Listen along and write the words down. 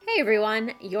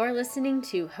everyone, you're listening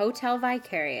to Hotel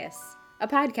Vicarious, a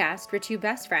podcast where two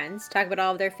best friends talk about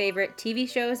all of their favorite TV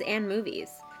shows and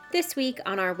movies. This week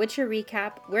on our Witcher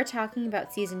recap, we're talking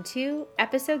about Season 2,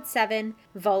 Episode 7,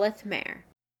 Voleth, Meir.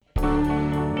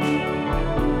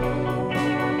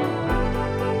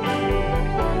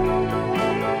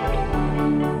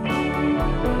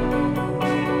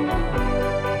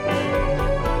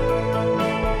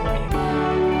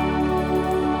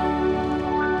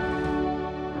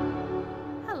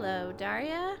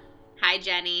 Daria. Hi,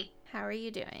 Jenny. How are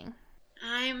you doing?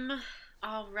 I'm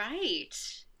all right.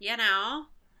 You know,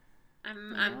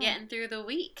 I'm getting through the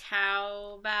week.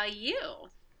 How about you?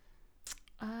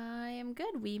 I am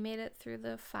good. We made it through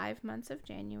the 5 months of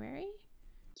January.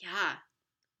 Yeah.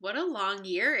 What a long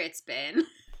year it's been.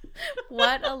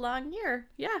 What a long year.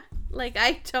 Yeah. Like,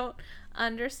 I don't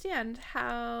understand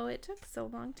how it took so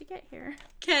long to get here.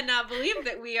 Cannot believe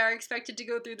that we are expected to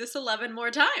go through this 11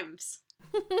 more times.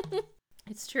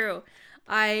 It's true.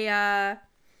 Time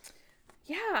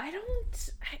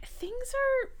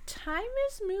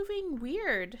is moving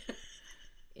weird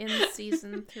in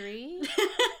season 3.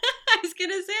 I was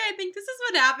gonna say, I think this is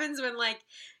what happens when, like,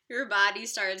 your body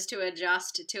starts to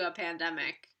adjust to a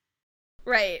pandemic.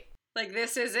 Right. Like,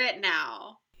 this is it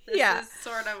now. This is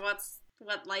sort of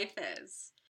what life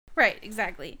is. Right,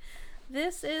 exactly.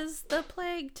 This is the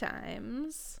plague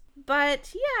times.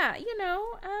 But, yeah,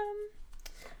 I'm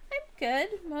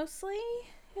good, mostly.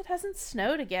 It hasn't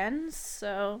snowed again,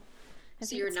 so I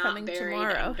think you're not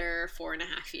buried under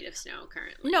 4.5 feet of snow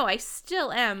currently? No, I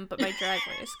still am, but my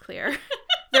driveway is clear.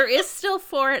 There is still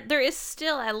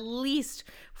at least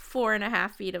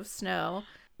 4.5 feet of snow.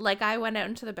 Like, I went out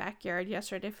into the backyard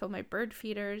yesterday to fill my bird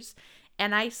feeders,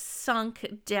 and I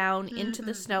sunk down into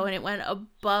the snow, and it went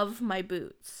above my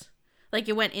boots. Like,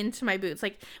 it went into my boots,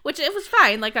 like, which it was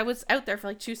fine. Like, I was out there for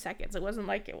like 2 seconds. It wasn't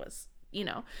like it was,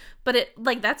 but it,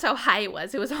 like, that's how high it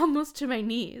was. It was almost to my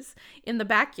knees in the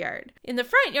backyard. In the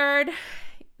front yard,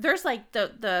 there's like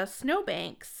the snow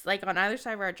banks, like, on either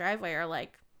side of our driveway are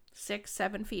like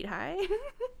 6-7 feet high.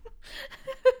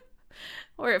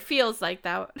 Or it feels like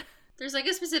that. There's like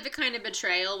a specific kind of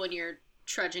betrayal when you're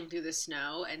trudging through the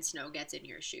snow and snow gets in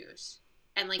your shoes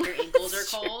and, like, your ankles are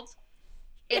cold.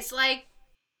 It's like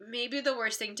maybe the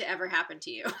worst thing to ever happen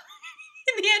to you in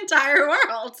the entire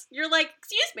world. You're like,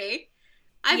 excuse me,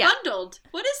 I bundled.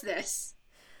 What is this?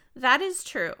 That is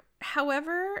true.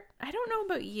 However, I don't know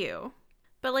about you,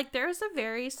 but, like, there's a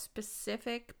very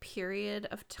specific period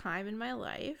of time in my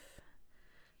life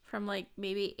from, like,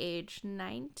 maybe age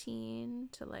 19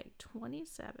 to, like,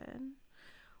 27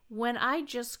 when I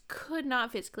just could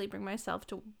not physically bring myself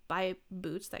to buy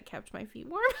boots that kept my feet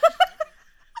warm.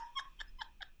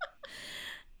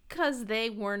 Because they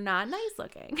were not nice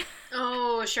looking.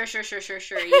 Oh, sure.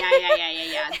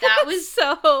 Yeah. That was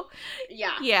so.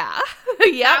 Yeah. Yeah.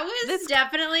 That was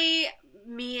definitely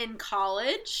me in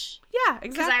college. Yeah, exactly.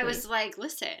 Because I was like,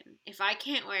 listen, if I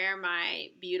can't wear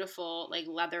my beautiful, like,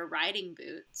 leather riding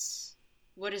boots,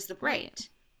 what is the point? Right.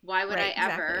 Why would I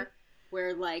ever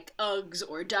wear, like, Uggs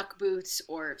or duck boots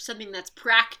or something that's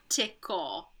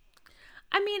practical?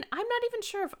 I mean, I'm not even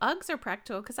sure if Uggs are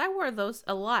practical because I wore those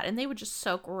a lot and they would just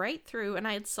soak right through, and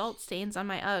I had salt stains on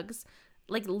my Uggs.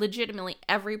 Like, legitimately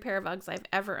every pair of Uggs I've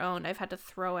ever owned I've had to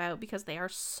throw out because they are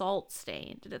salt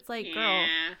stained. And it's like, girl,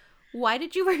 why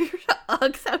did you wear your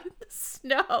Uggs out in the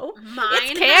snow?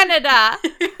 It's Canada.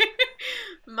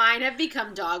 Mine have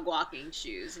become dog walking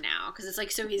shoes now because it's,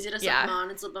 like, so easy to slip them on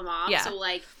and slip them off. Yeah. So,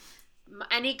 like,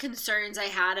 any concerns I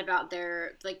had about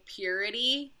their, like,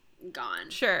 purity, gone.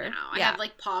 Sure. Now I have,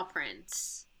 like, paw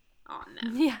prints on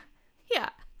them. Yeah,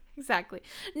 exactly.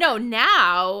 No,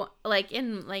 now, like,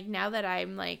 now that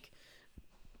I'm, like,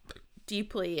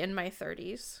 deeply in my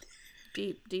 30s,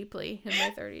 deeply in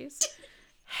my 30s,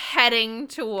 heading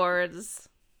towards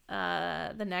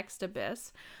the next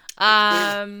abyss,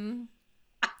 I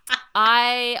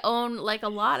own, like, a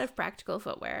lot of practical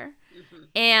footwear,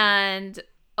 and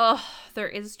there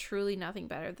is truly nothing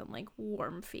better than, like,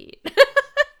 warm feet.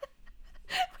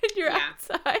 When you're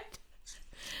outside.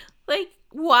 Like,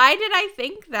 why did I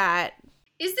think that?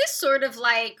 Is this sort of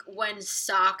like when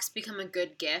socks become a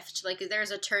good gift? Like,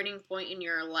 there's a turning point in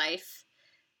your life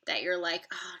that you're like,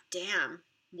 oh, damn,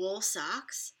 wool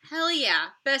socks? Hell yeah,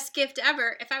 best gift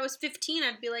ever. If I was 15,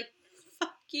 I'd be like,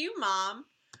 fuck you, Mom.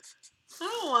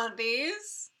 I don't want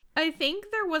these. I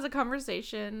think there was a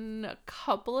conversation a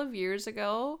couple of years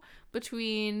ago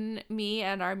between me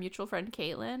and our mutual friend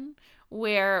Caitlin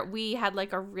where we had,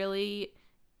 like, a really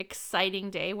exciting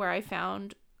day where I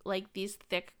found, like, these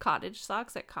thick cottage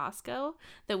socks at Costco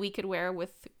that we could wear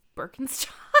with Birkenstocks.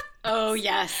 Oh,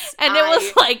 yes. And it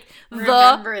was like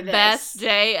the best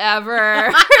day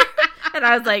ever. And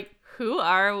I was like, who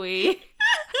are we?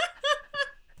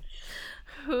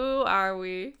 Who are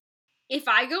we? If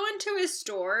I go into a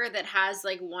store that has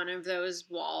like one of those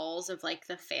walls of like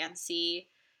the fancy,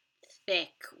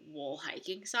 thick wool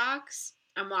hiking socks,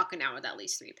 I'm walking out with at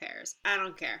least 3 pairs. I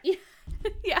don't care.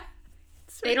 Yeah.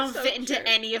 They don't fit into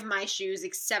any of my shoes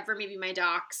except for maybe my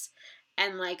Docs.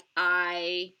 And like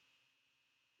I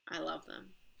love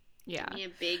them. Yeah. Give me a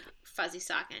big fuzzy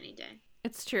sock any day.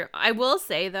 It's true. I will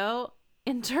say though,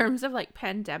 in terms of like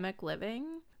pandemic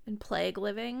living and plague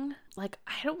living, like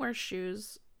I don't wear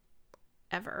shoes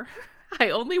ever.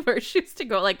 I only wear shoes to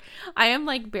go. Like I am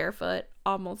like barefoot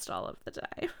almost all of the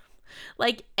time.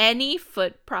 Like any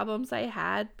foot problems I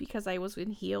had because I was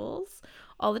in heels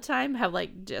all the time have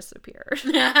like disappeared.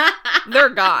 They're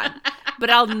gone. But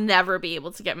I'll never be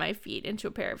able to get my feet into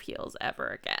a pair of heels ever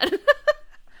again.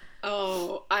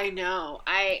 Oh, I know.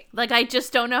 I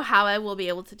just don't know how I will be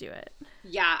able to do it.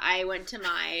 Yeah, I went to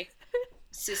my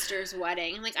sister's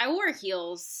wedding. And like I wore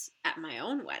heels at my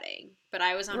own wedding, but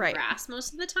I was on grass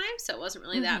most of the time, so it wasn't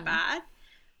really that bad.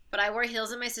 But I wore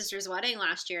heels at my sister's wedding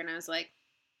last year, and I was like,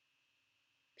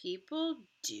 people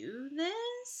do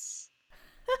this?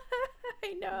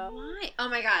 I know. Why? Oh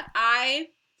my God.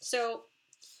 So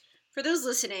for those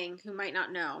listening who might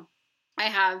not know, I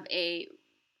have a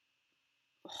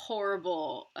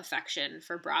horrible affection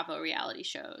for Bravo reality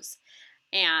shows.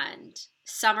 And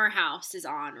Summer House is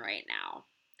on right now.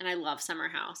 And I love Summer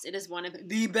House. It is one of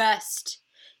the best.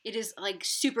 It is like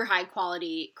super high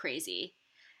quality, crazy.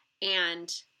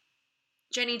 And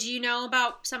Jenny, do you know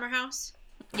about Summer House?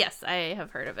 Yes, I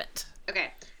have heard of it.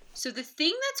 Okay. So the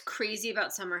thing that's crazy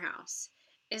about Summer House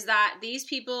is that these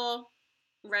people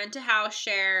rent a house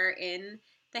share in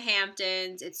the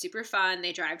Hamptons. It's super fun.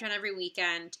 They drive down every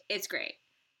weekend. It's great.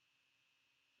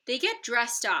 They get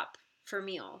dressed up for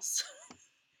meals.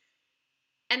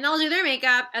 And they'll do their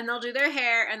makeup and they'll do their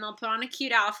hair and they'll put on a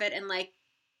cute outfit and like,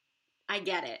 I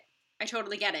get it. I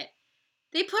totally get it.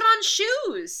 They put on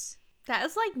shoes. That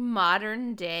is like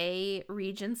modern day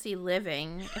Regency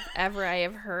living, if ever I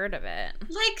have heard of it.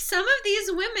 Like some of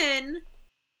these women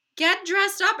get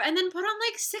dressed up and then put on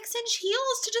like 6-inch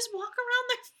heels to just walk around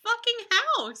their fucking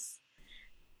house.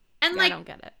 And like, I don't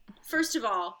get it. First of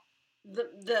all,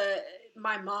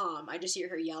 my mom, I just hear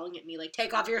her yelling at me like,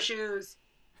 take off your shoes.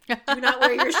 Do not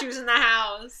wear your shoes in the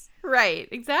house. Right,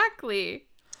 exactly.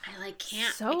 I like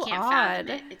can't. So I can't odd. fathom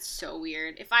it. It's so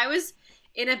weird. If I was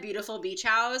in a beautiful beach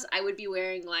house, I would be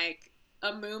wearing like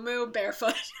a muumuu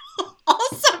barefoot all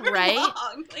summer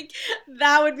long. Like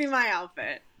that would be my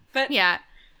outfit. But yeah,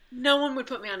 no one would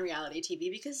put me on reality TV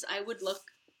because I would look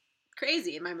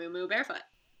crazy in my muumuu barefoot.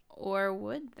 Or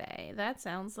would they? That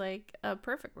sounds like a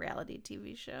perfect reality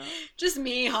TV show. Just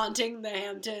me haunting the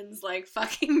Hamptons like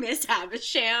fucking Miss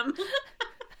Havisham.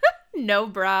 No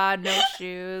bra, no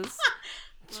shoes.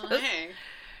 Well, hey.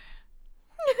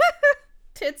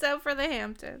 Tits out for the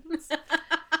Hamptons.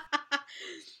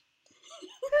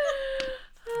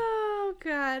 Oh,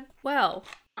 God. Well.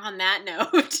 On that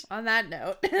note.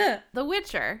 The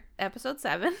Witcher, episode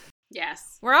 7.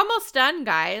 Yes. We're almost done,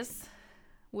 guys.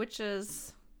 Which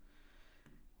is...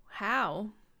 how?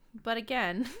 But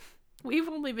again, we've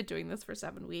only been doing this for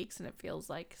 7 weeks, and it feels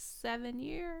like 7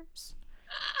 years.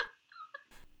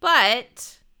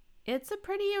 But it's a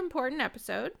pretty important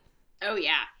episode. Oh,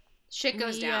 yeah. Shit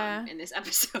goes down in this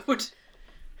episode.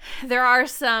 There are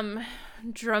some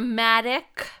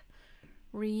dramatic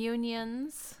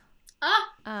reunions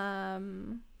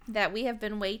that we have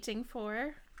been waiting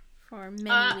for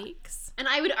many weeks. And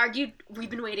I would argue we've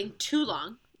been waiting too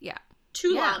long. Yeah.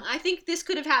 Too long. I think this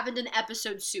could have happened an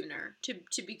episode sooner,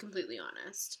 to be completely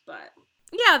honest. But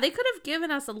yeah, they could have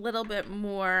given us a little bit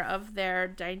more of their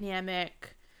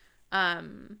dynamic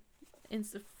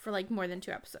for like more than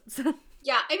 2 episodes.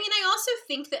 Yeah, I mean, I also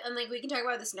think that, and like we can talk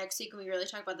about this next week when we really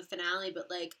talk about the finale, but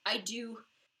like I do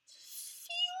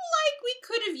feel like we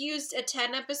could have used a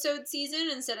 10-episode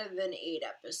season instead of an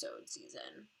 8-episode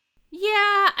season.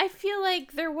 Yeah, I feel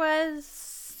like there was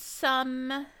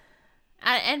some,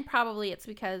 and probably it's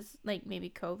because like maybe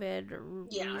COVID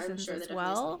reasons I'm sure as that well.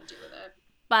 Has something to do with it.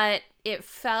 But it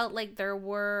felt like there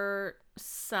were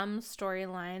some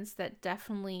storylines that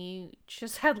definitely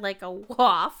just had like a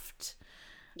waft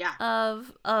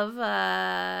of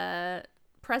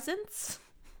presence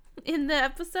in the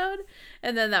episode,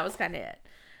 and then that was kind of it.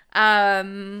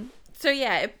 So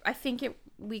yeah, I think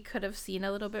we could have seen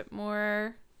a little bit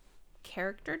more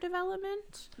character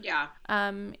development. Yeah.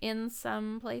 In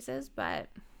some places, but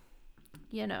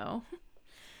you know,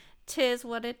 'tis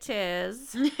what it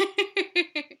is.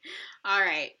 All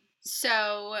right.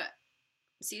 So,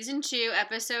 season 2,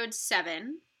 episode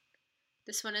 7.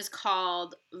 This one is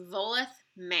called Voleth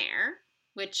Meir,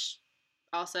 which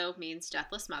also means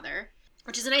Deathless Mother,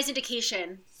 which is a nice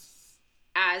indication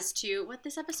as to what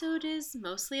this episode is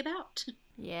mostly about.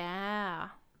 Yeah,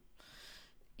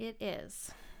 it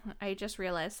is. I just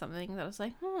realized something that I was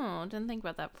like, didn't think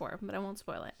about that before, but I won't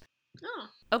spoil it. Oh.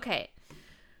 Okay.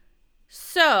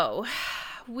 So,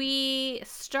 we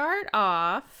start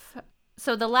off.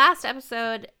 So, the last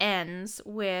episode ends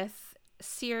with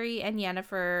Ciri and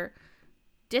Yennefer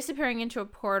disappearing into a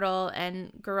portal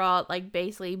and Geralt, like,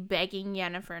 basically begging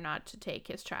Yennefer not to take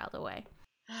his child away.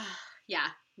 Yeah,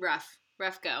 rough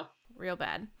go. Real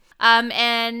bad.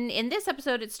 And in this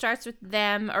episode, it starts with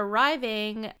them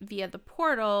arriving via the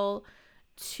portal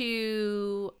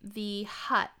to the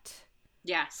hut.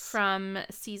 Yes. From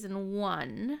season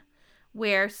 1,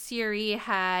 where Ciri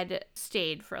had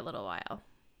stayed for a little while.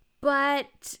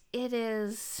 But it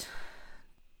is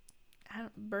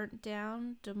burnt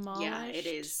down, demolished. Yeah, it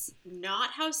is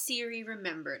not how Ciri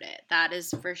remembered it. That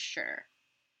is for sure.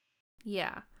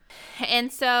 Yeah.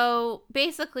 And so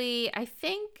basically, I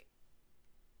think,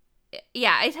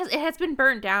 yeah, it has been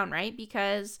burnt down, right?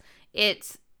 Because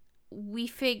we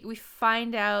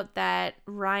find out that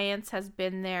Rience has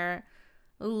been there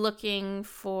looking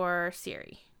for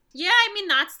Ciri. Yeah, I mean,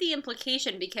 that's the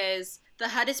implication, because the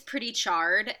hut is pretty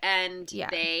charred, and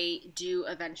they do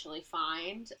eventually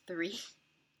find 3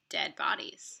 dead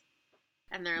bodies.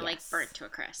 And they're, like, burnt to a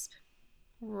crisp.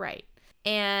 Right.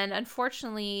 And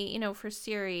unfortunately, for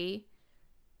Ciri,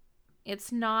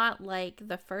 it's not like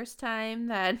the first time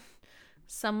that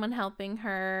someone helping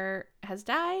her has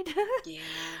died. Yeah.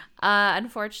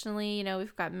 Unfortunately,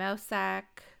 we've got Mousak.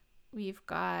 We've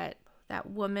got that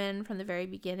woman from the very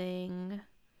beginning.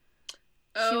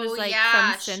 She was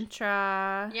from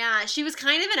Sintra. Yeah, she was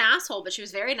kind of an asshole, but she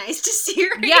was very nice to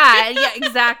Ciri. Yeah,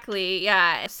 exactly.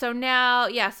 Yeah. So now,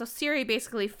 so Ciri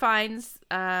basically finds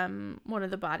one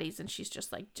of the bodies, and she's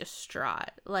just like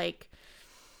distraught. Like,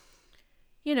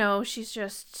 she's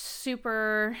just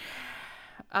super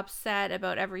upset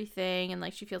about everything, and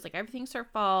like she feels like everything's her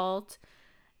fault.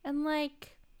 And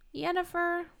like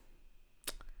Yennefer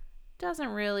doesn't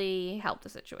really help the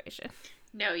situation.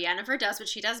 No, Yennefer does what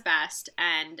she does best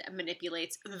and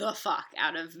manipulates the fuck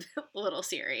out of little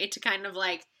Ciri to kind of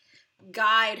like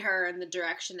guide her in the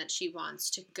direction that she wants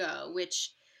to go,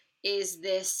 which is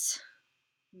this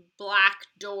black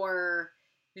door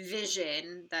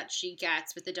vision that she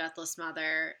gets with the Deathless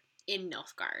Mother in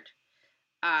Nilfgaard.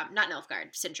 Not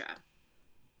Nilfgaard, Sintra.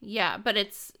 Yeah, but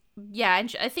it's,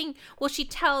 and I think, she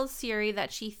tells Ciri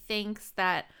that she thinks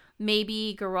that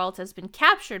maybe Geralt has been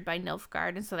captured by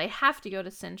Nilfgaard, and so they have to go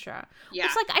to Sintra. Yeah.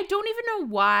 It's like, I don't even know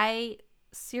why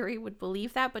Ciri would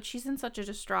believe that, but she's in such a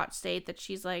distraught state that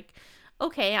she's like,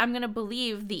 okay, I'm going to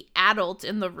believe the adult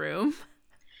in the room.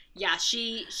 Yeah,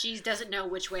 she doesn't know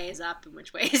which way is up and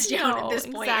which way is down at this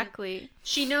point. Exactly.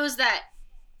 She knows that,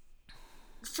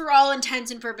 for all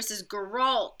intents and purposes,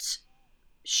 Geralt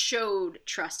showed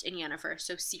trust in Yennefer,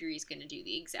 so Ciri's going to do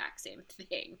the exact same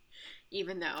thing,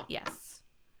 even though... Yes.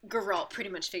 Geralt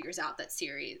pretty much figures out that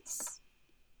Ciri's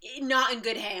not in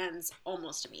good hands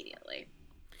almost immediately.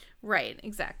 Right,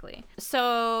 exactly.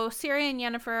 So Ciri and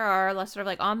Yennefer are sort of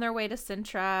like on their way to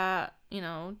Sintra,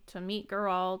 to meet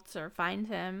Geralt or find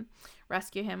him,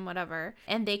 rescue him, whatever.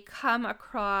 And they come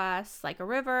across like a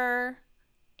river,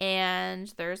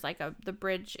 and there's like the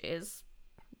bridge is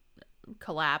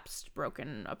collapsed,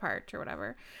 broken apart or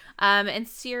whatever. And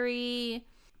Ciri...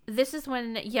 This is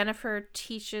when Yennefer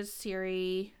teaches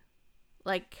Ciri,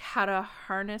 like, how to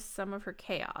harness some of her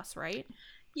chaos, right?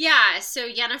 Yeah, so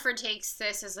Yennefer takes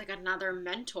this as, like, another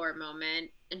mentor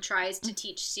moment and tries to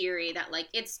teach Ciri that, like,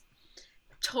 it's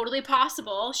totally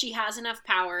possible. She has enough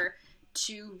power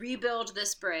to rebuild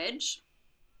this bridge.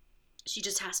 She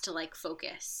just has to, like,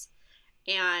 focus.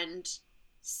 And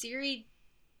Ciri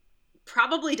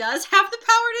probably does have the power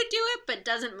to do it, but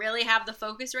doesn't really have the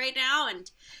focus right now,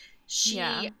 and...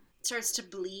 She starts to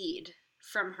bleed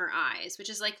from her eyes, which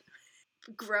is, like,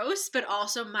 gross, but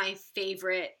also my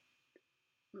favorite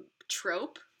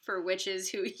trope for witches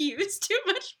who use too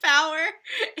much power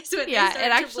is when they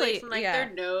start to bleed from, like,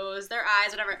 their nose, their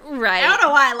eyes, whatever. Right. I don't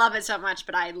know why I love it so much,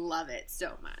 but I love it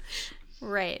so much.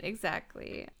 Right,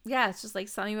 exactly. Yeah, it's just, like,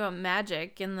 something about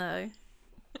magic in the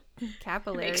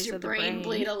capillaries Makes your of the brain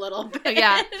bleed a little bit.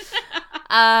 Yeah.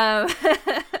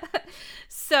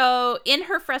 So in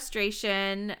her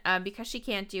frustration, because she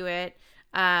can't do it,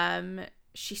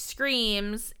 she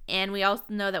screams, and we all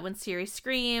know that when Ciri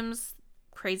screams,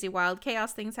 crazy wild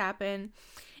chaos things happen.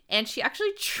 and she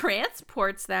actually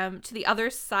transports them to the other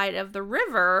side of the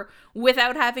river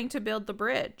without having to build the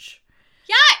bridge.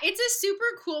 Yeah, it's a super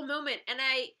cool moment, and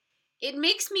it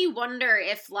makes me wonder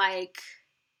if, like,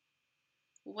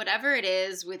 whatever it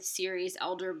is with Ciri's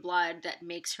elder blood that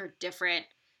makes her different,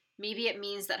 maybe it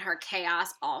means that her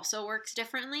chaos also works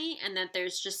differently, and that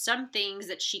there's just some things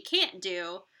that she can't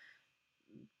do,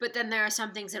 but then there are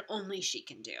some things that only she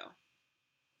can do.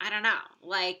 I don't know.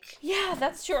 Like, yeah,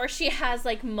 that's true. Or she has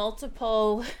like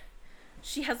multiple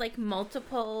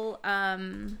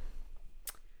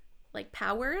like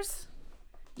powers.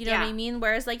 You know what I mean?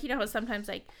 Whereas, like, you know how sometimes,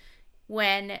 like,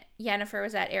 when Yennefer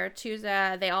was at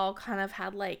Aretusa, they all kind of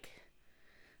had, like,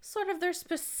 sort of their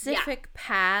specific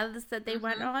paths that they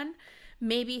went on.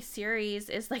 Maybe Ciri's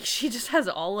is, like, she just has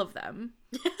all of them.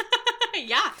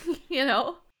 Yeah. You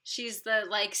know? She's the,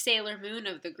 like, Sailor Moon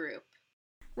of the group.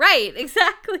 Right,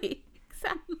 exactly.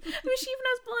 I mean, she even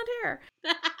has blonde hair.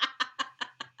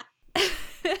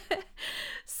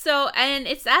 So, and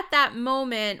it's at that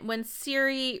moment when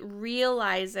Ciri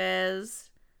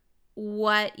realizes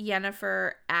what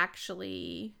Yennefer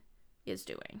actually is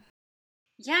doing.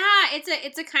 Yeah,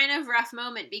 it's a kind of rough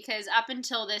moment, because up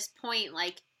until this point,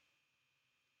 like,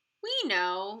 we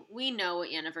know what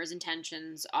Yennefer's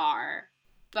intentions are,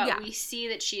 but we see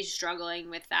that she's struggling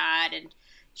with that, and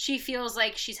she feels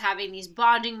like she's having these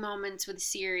bonding moments with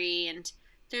Ciri, and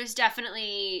there's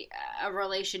definitely a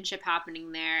relationship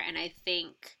happening there, and I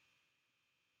think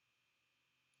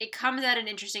it comes at an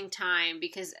interesting time,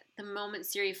 because the moment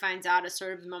Ciri finds out is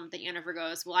sort of the moment that Yennefer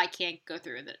goes, well, I can't go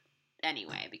through with it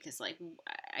anyway, because, like,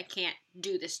 I can't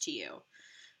do this to you.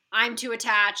 I'm too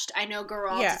attached. I know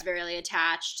Geralt is very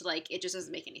attached. Like, it just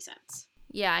doesn't make any sense.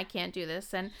 Yeah, I can't do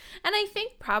this. And I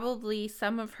think probably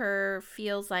some of her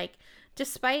feels like,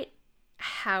 despite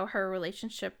how her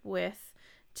relationship with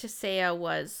Tissaia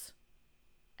was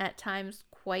at times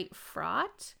quite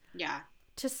fraught. Yeah.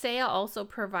 Tissaia also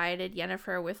provided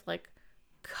Yennefer with, like,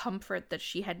 comfort that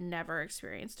she had never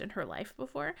experienced in her life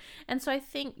before. And so I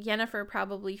think Yennefer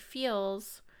probably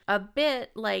feels a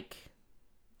bit like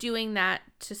doing that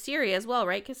to Ciri as well,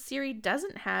 right? Because Ciri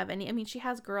doesn't have any, I mean, she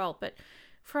has Geralt, but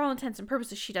for all intents and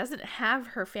purposes, she doesn't have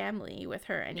her family with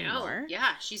her anymore. No,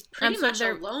 yeah, she's pretty much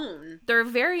alone. They're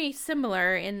very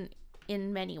similar in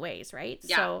many ways, right?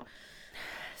 Yeah.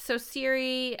 So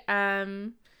Ciri,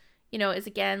 you know, is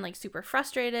again, like, super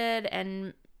frustrated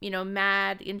and, you know,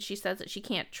 mad, and she says that she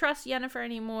can't trust Yennefer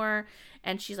anymore,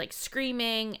 and she's, like,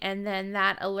 screaming, and then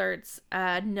that alerts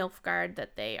Nilfgaard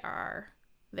that they are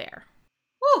there.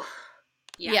 Whew.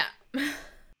 Yeah.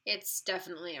 It's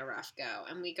definitely a rough go,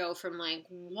 and we go from, like,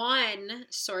 one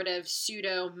sort of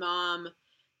pseudo mom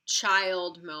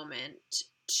child moment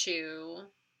to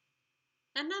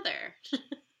another.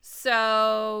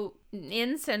 So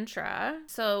in Sintra,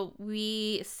 so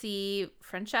we see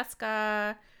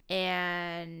Francesca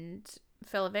and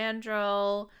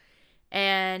Filavandrel,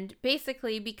 and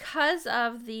basically because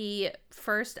of the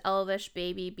first elvish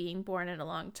baby being born in a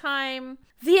long time,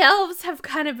 the elves have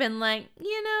kind of been like,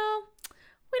 you know,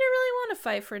 we don't really want to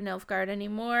fight for Nilfgaard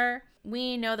anymore.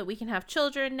 We know that we can have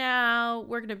children now.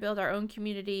 We're going to build our own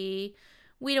community.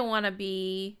 We don't want to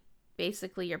be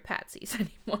basically your patsies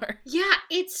anymore. Yeah,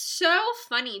 it's so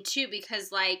funny too,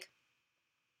 because, like,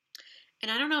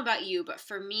 and I don't know about you, but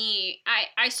for me,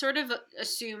 I sort of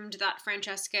assumed that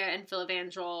Francesca and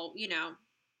Filavandrel, you know,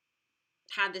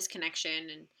 had this connection,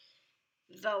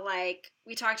 and the, like,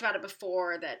 we talked about it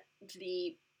before, that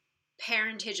the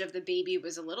parentage of the baby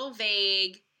was a little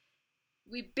vague.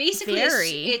 We basically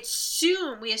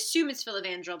assume it's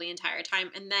Filavandrel the entire time,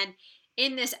 and then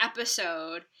in this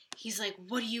episode, he's like,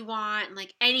 what do you want? And,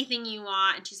 like, anything you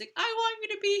want. And she's like, I want you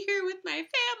to be here with my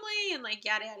family. And, like,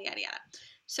 yada, yada, yada, yada.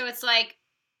 So it's like,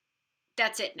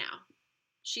 that's it now.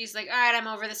 She's like, all right, I'm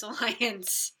over this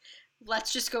alliance.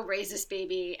 Let's just go raise this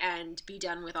baby and be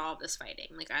done with all of this fighting.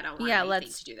 Like, I don't want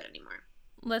anything to do that anymore.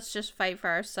 Let's just fight for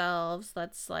ourselves.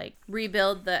 Let's, like,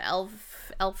 rebuild the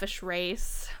elfish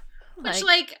race. Which,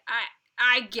 like,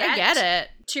 I get it.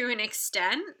 To an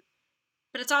extent.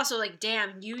 But it's also like,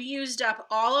 damn, you used up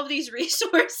all of these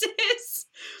resources.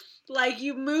 Like,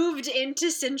 you moved into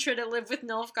Sintra to live with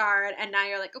Nilfgaard, and now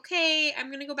you're like, okay, I'm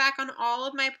gonna go back on all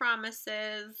of my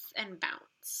promises and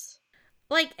bounce.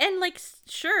 Like, and, like,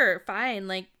 sure, fine,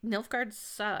 like, Nilfgaard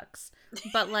sucks.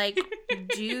 But, like,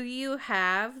 do you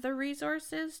have the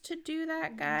resources to do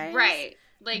that, guys? Right.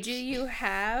 Like, do you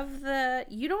have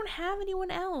you don't have anyone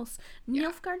else. Yeah.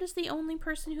 Nilfgaard is the only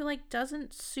person who, like,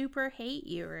 doesn't super hate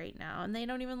you right now, and they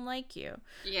don't even like you.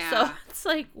 Yeah. So it's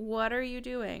like, what are you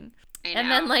doing? I know.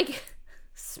 And then, like,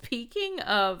 speaking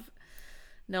of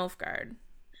Nilfgaard,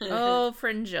 Oh,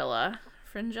 Fringilla.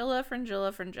 Fringilla.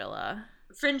 Fringilla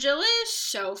is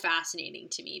so fascinating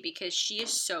to me because she is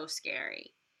so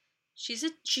scary.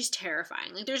 She's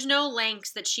terrifying. Like there's no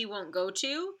lengths that she won't go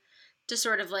to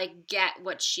sort of like get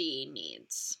what she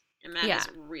needs. And that is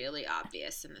really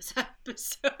obvious in this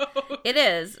episode. It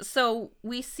is. So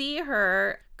we see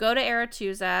her go to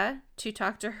Aretusa to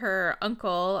talk to her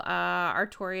uncle,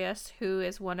 Artorias, who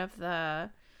is one of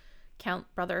the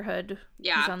Brotherhood.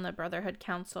 Yeah. He's on the Brotherhood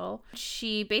Council.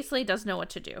 She basically doesn't know what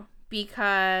to do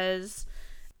because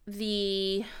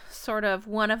the sort of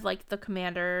one of like the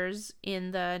commanders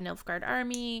in the Nilfgaard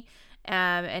army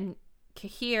and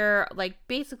Cahir like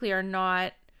basically they're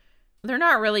not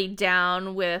really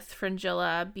down with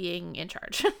Fringilla being in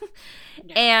charge.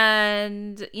 No.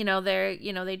 And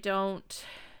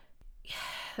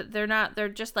they're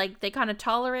just like they kind of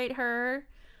tolerate her,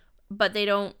 but they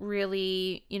don't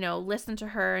really listen to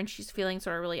her, and she's feeling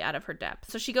sort of really out of her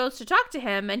depth. So she goes to talk to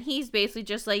him, and he's basically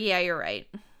just like, yeah, you're right,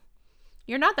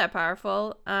 you're not that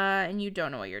powerful, and you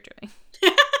don't know what you're doing.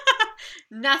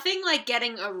 Nothing like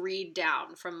getting a read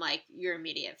down from like your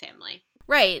immediate family.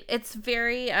 Right. It's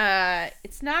very,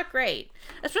 it's not great.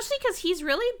 Especially because he's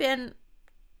really been,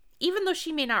 even though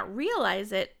she may not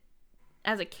realize it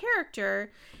as a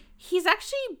character, he's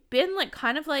actually been like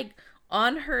kind of like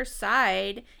on her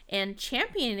side and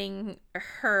championing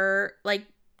her like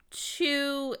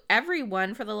to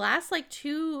everyone for the last like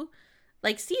 2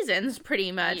 like seasons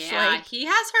pretty much. Yeah, like, he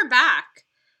has her back.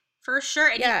 For sure.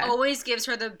 And yeah. He always gives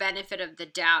her the benefit of the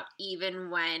doubt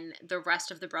even when the rest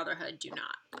of the Brotherhood do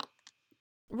not.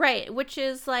 Right, which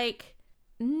is like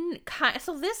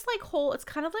so this like whole it's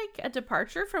kind of like a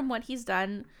departure from what he's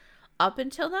done up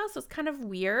until now, so it's kind of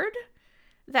weird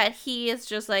that he is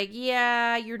just like,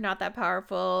 yeah, you're not that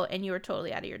powerful and you are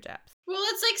totally out of your depth. Well,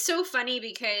 it's like so funny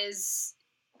because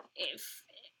if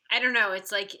I don't know,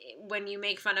 it's like when you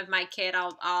make fun of my kid,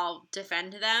 I'll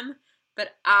defend them,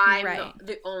 but I'm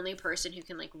the only person who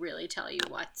can like really tell you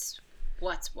what's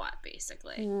what,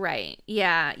 basically. Right.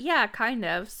 Yeah, kind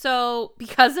of. So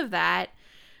because of that,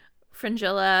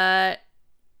 Fringilla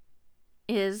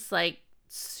is like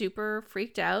super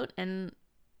freaked out and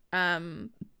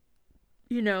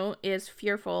is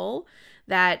fearful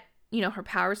that her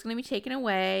power is going to be taken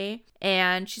away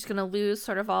and she's going to lose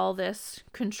sort of all this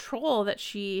control that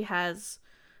she has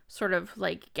sort of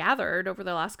like gathered over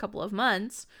the last couple of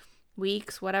months,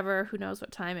 weeks, whatever, who knows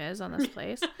what time is on this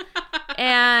place.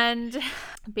 And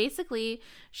basically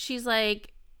she's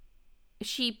like,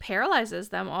 she paralyzes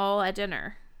them all at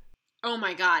dinner. Oh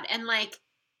my God. And like,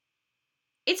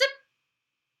 it's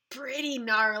a pretty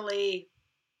gnarly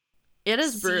It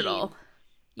is scene. Brutal.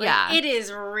 Like, yeah. It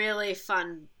is really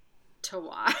fun to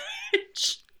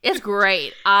watch. It's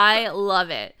great. I love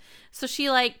it. So she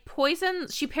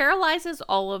she paralyzes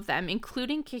all of them,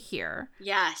 including Cahir.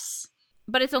 Yes.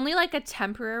 But it's only like a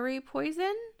temporary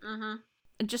poison. Mm-hmm.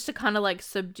 Just to kind of like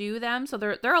subdue them. So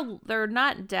they're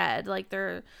not dead. Like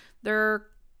they're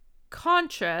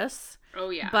conscious. Oh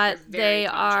yeah. But they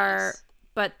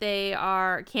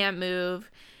can't move.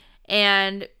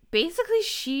 And basically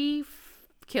she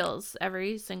kills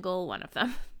every single one of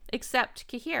them except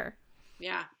Cahir.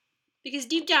 Yeah. Because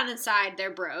deep down inside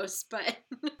they're bros, but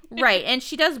right. And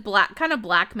she does kind of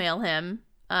blackmail him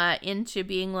into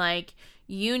being like,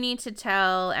 you need to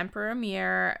tell Emperor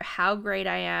Meir how great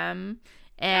I am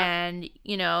and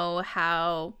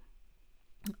how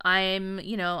I'm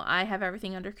I have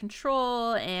everything under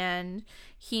control and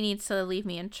he needs to leave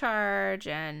me in charge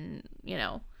and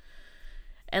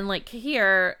and like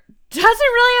Cahir doesn't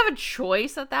really have a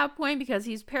choice at that point because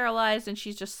he's paralyzed and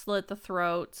she's just slit the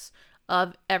throats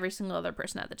of every single other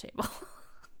person at the table.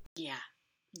 Yeah.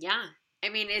 I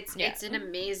mean, it's an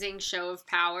amazing show of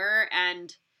power,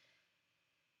 and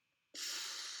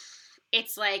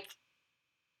it's like,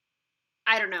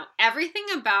 I don't know, everything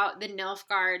about the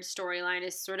Nilfgaard storyline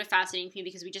is sort of fascinating to me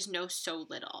because we just know so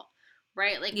little,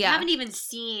 right? Like, we haven't even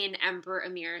seen Emperor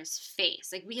Amir's face.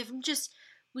 Like,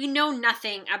 we know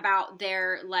nothing about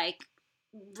their, like,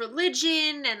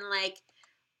 religion, and, like,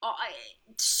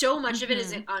 so much of it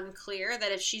is unclear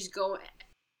that if she's going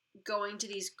to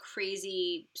these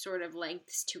crazy sort of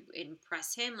lengths to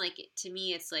impress him, like, to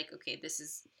me, it's like, okay, this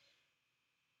is...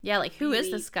 Yeah, like, who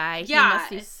is this guy? Yeah. He must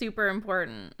be super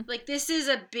important. Like, this is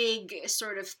a big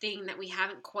sort of thing that we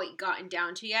haven't quite gotten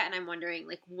down to yet, and I'm wondering,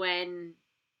 like, when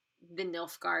the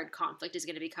Nilfgaard conflict is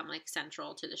going to become, like,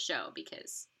 central to the show,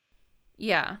 because...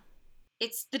 Yeah.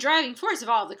 It's the driving force of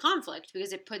all of the conflict,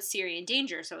 because it puts Ciri in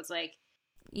danger, so it's like,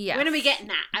 yes. When are we getting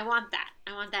that? I want that.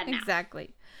 I want that now.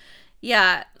 Exactly.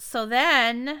 Yeah, so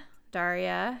then,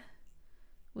 Daria,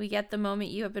 we get the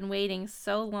moment you have been waiting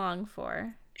so long for.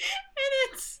 And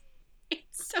it's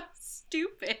so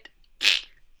stupid.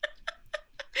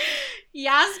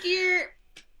 Jaskier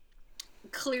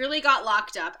clearly got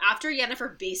locked up after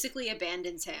Yennefer basically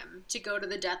abandons him to go to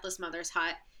the Deathless Mother's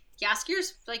hut.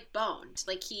 Jaskier's like boned.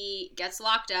 Like, he gets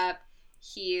locked up,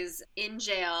 he's in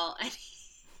jail, and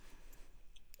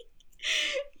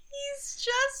he's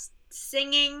just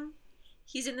singing.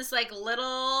 He's in this like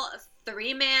little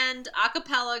 3-man a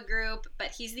cappella group, but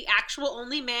he's the actual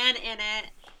only man in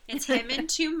it. It's him and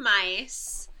 2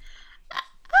 mice.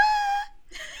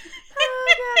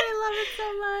 Oh god, I love it so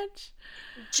much.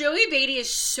 Joey Beatty is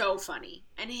so funny,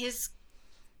 and his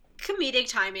comedic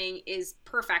timing is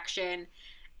perfection,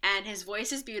 and his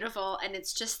voice is beautiful, and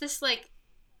it's just this like,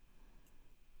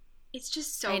 it's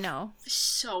just so, I know,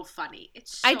 so funny.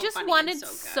 It's so I just funny wanted and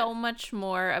so much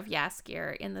more of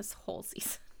Jaskier in this whole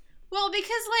season. Well,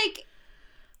 because like,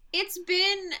 it's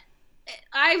been,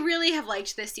 I really have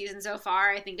liked this season so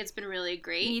far. I think it's been really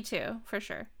great. Me too, for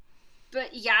sure.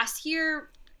 But Jaskier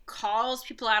calls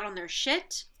people out on their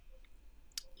shit.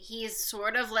 He's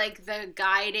sort of like the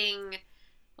guiding,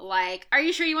 like, are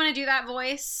you sure you want to do that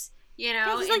voice? You know,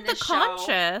 Yeah, he's like the show.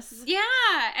 conscious.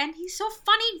 Yeah, and he's so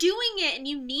funny doing it, and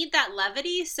you need that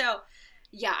levity. So,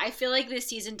 yeah, I feel like this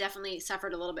season definitely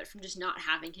suffered a little bit from just not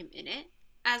having him in it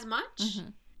as much. Mm-hmm.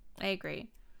 I agree.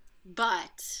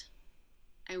 But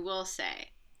I will say,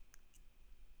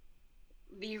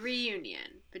 the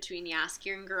reunion between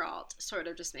Jaskier and Geralt sort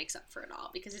of just makes up for it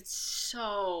all, because it's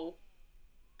so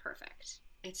perfect.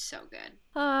 It's so good.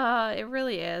 It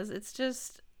really is. It's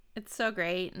so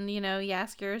great. And, you know,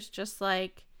 Jaskier's just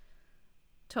like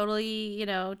totally, you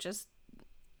know, just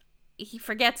he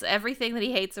forgets everything that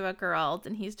he hates about Geralt,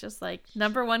 and he's just like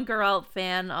 #1 Geralt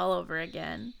fan all over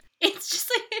again. It's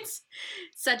just like, it's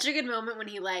such a good moment when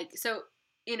he like, so,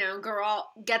 you know, Geralt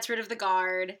gets rid of the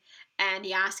guard, and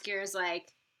Jaskier's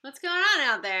like, what's going on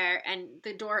out there? And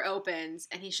the door opens,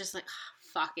 and he's just like, oh,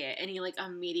 fuck it. And he like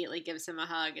immediately gives him a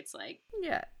hug. It's like,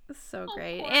 yeah, it's so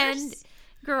great. Course. And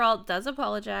Geralt does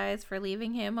apologize for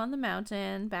leaving him on the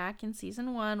mountain back in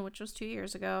season 1, which was 2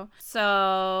 years ago.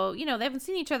 So, you know, they haven't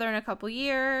seen each other in a couple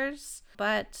years,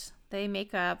 but they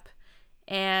make up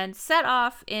and set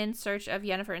off in search of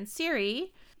Yennefer and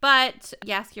Ciri. But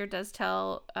Jaskier does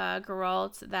tell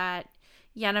Geralt that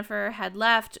Yennefer had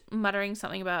left, muttering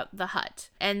something about the hut.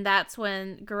 And that's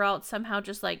when Geralt somehow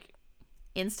just like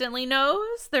instantly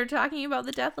knows they're talking about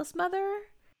the Deathless Mother.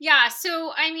 yeah.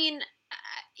 So, I mean,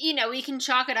 you know, we can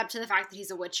chalk it up to the fact that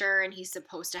he's a Witcher and he's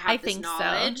supposed to have this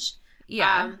knowledge. So.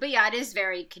 Yeah. But yeah, it is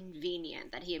very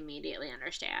convenient that he immediately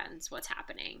understands what's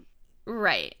happening.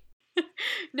 Right.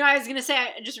 No, I was going to say,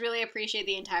 I just really appreciate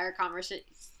the entire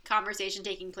conversation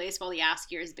taking place while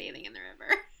Jaskier is bathing in the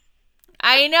river.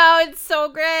 I know, it's so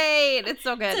great. It's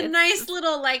so good. It's a nice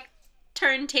little, like,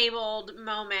 turntabled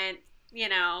moment, you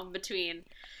know, between...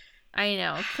 I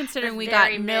know, considering we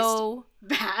got no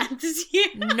baths.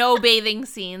 no bathing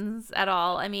scenes at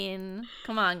all. I mean,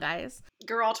 come on, guys.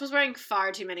 Geralt was wearing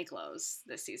far too many clothes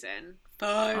this season.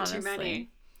 Far Honestly. too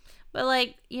many. But,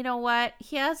 like, you know what?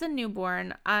 He has a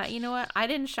newborn. You know what? I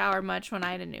didn't shower much when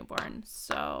I had a newborn,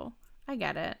 so I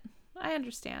get it. I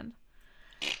understand.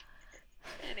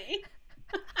 Annie.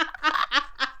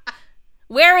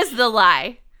 Where is the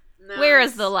lie? No, Where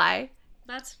is the lie?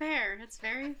 That's fair. It's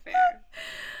very fair.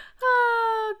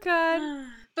 Oh, God.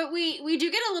 But we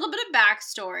do get a little bit of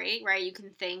backstory, right? You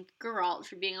can thank Geralt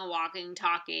for being a walking,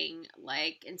 talking,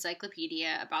 like,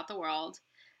 encyclopedia about the world.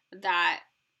 That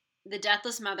the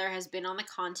Deathless Mother has been on the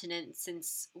continent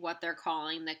since what they're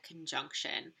calling the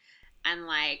Conjunction. And,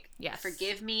 like, yes.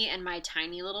 Forgive me and my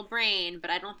tiny little brain,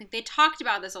 but I don't think they talked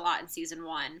about this a lot in season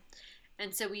 1.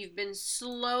 And so we've been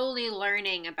slowly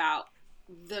learning about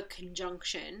the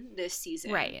Conjunction this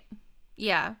season. Right.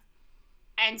 Yeah.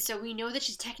 And so we know that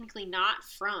she's technically not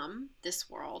from this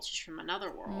world. She's from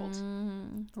another world.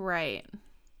 Right.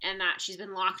 And that she's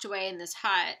been locked away in this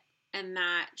hut. And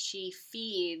that she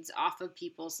feeds off of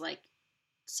people's, like,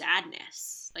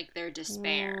 sadness. Like, their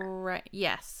despair. Right.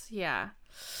 Yes. Yeah.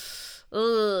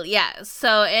 Ugh, yeah.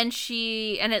 So, and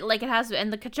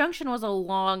the Conjunction was a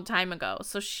long time ago.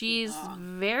 So she's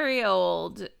very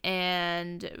old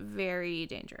and very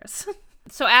dangerous.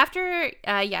 So after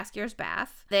Jaskier's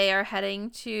bath, they are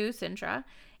heading to Sintra,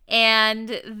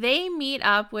 and they meet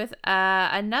up with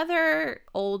another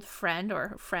old friend,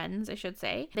 or friends, I should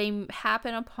say. They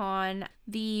happen upon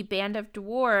the band of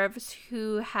dwarves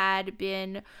who had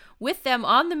been with them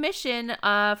on the mission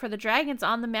for the dragons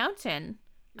on the mountain.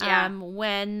 Yeah.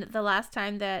 When the last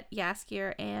time that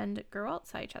Jaskier and Geralt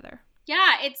saw each other.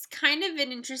 Yeah, it's kind of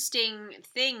an interesting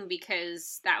thing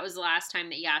because that was the last time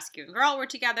that Yasku and Girl were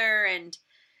together, and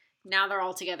now they're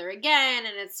all together again,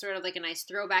 and it's sort of like a nice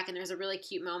throwback, and there's a really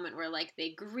cute moment where, like, they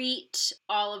greet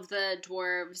all of the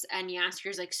dwarves, and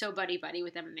Yasku's, like, so buddy-buddy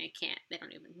with them, and they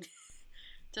don't even...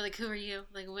 They're like, who are you?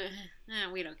 Like,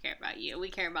 we don't care about you. We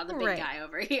care about the big guy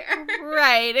over here.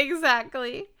 Right,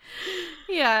 exactly.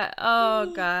 Yeah,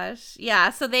 oh gosh.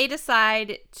 Yeah, so they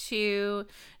decide to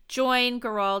join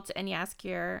Geralt and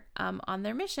Jaskier on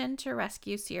their mission to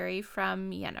rescue Ciri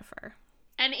from Yennefer.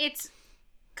 And it's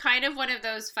kind of one of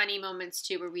those funny moments,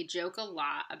 too, where we joke a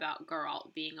lot about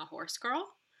Geralt being a horse girl.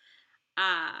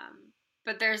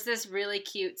 But there's this really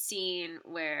cute scene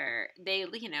where they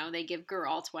give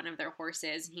Geralt one of their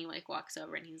horses, and he, like, walks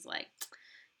over and he's like,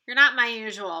 you're not my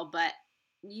usual, but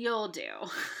you'll do.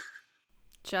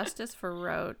 Justice for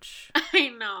Roach. I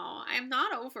know. I'm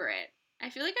not over it.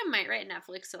 I feel like I might write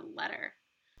Netflix a letter.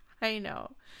 I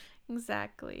know.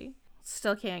 Exactly.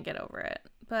 Still can't get over it.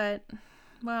 But,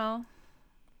 well,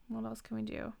 what else can we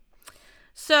do?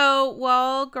 So,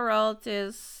 while Geralt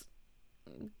is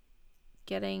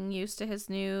getting used to his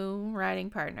new riding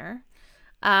partner,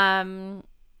 we're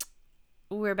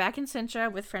back in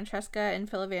Sintra with Francesca and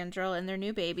Filavandrel and their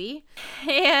new baby.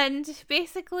 And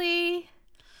basically,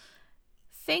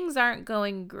 things aren't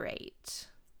going great,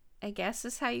 I guess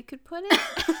is how you could put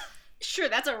it. Sure,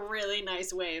 that's a really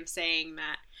nice way of saying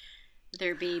that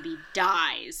their baby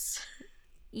dies.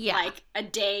 Yeah. Like, a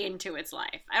day into its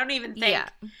life. I don't even think... Yeah.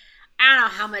 I don't know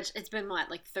how much. It's been, what,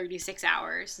 like 36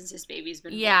 hours since this baby's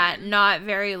been born? Yeah, not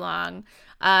very long.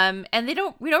 And we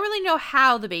don't really know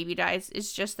how the baby dies.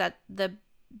 It's just that the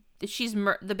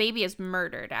baby is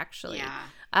murdered, actually.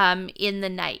 Yeah. In the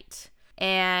night.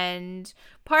 And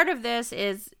part of this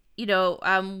is,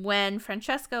 when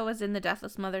Francesca was in the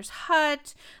Deathless Mother's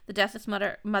hut, the Deathless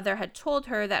Mother had told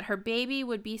her that her baby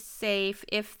would be safe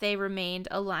if they remained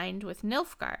aligned with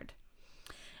Nilfgaard.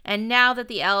 And now that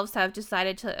the elves have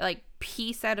decided to, like,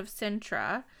 piece out of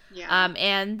Sintra,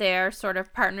 and their sort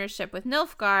of partnership with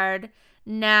Nilfgaard,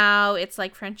 now it's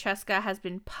like Francesca has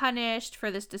been punished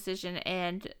for this decision,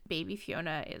 and baby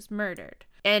Fiona is murdered.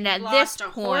 And at this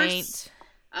point, horse,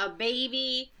 a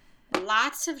baby,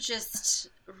 lots of just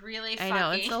really fucking, I know,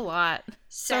 it's a lot.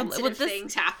 Sensitive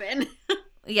things happen.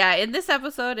 Yeah, in this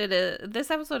episode,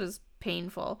 this episode is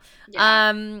painful.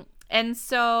 Yeah. And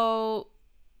so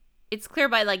it's clear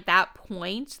by, like, that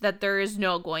point that there is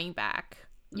no going back.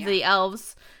 Yeah. The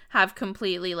elves have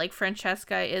completely, like,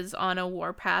 Francesca is on a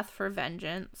warpath for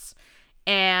vengeance,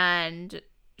 and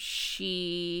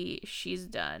she's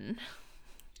done.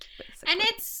 Basically. And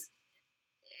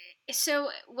so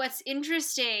what's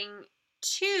interesting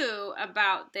too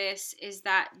about this is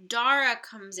that Dara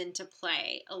comes into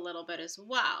play a little bit as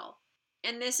well.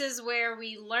 And this is where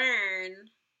we learn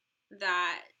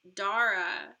that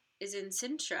Dara is in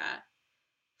Sintra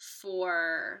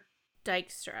for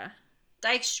Dijkstra.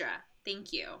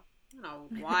 Thank you. I don't know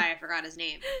why I forgot his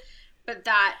name. But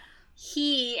that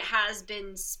he has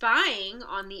been spying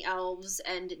on the elves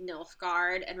and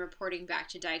Nilfgaard and reporting back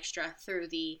to Dijkstra through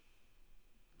the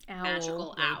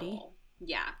magical owl.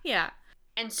 Yeah. Yeah.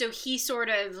 And so he sort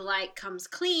of, like, comes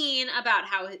clean about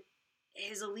how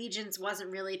his allegiance wasn't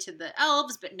really to the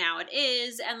elves, but now it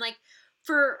is. And, like,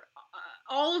 for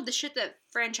all of the shit that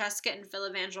Francesca and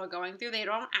Filavandrel are going through, they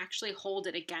don't actually hold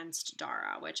it against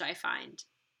Dara, which I find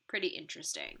pretty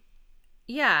interesting.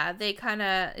 Yeah, they kind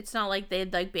of, it's not like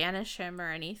they'd, like, banish him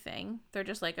or anything. They're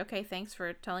just like, okay, thanks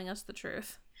for telling us the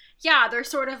truth. Yeah, they're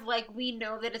sort of like, we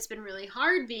know that it's been really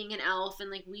hard being an elf,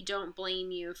 and, like, we don't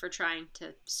blame you for trying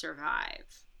to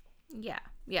survive. Yeah,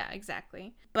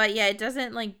 exactly. But yeah, it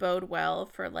doesn't, like, bode well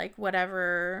for, like,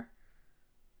 whatever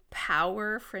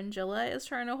power Fringilla is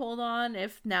trying to hold on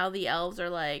if now the elves are,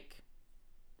 like,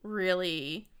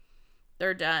 really,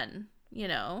 they're done,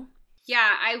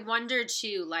 Yeah, I wonder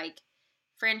too, like,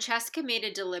 Francesca made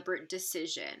a deliberate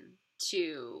decision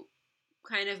to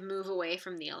kind of move away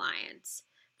from the alliance.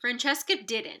 Francesca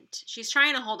didn't. She's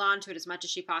trying to hold on to it as much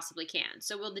as she possibly can.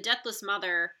 So will the Deathless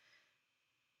Mother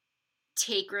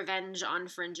take revenge on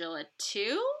Fringilla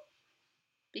too?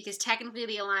 Because technically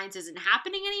the alliance isn't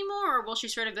happening anymore? Or will she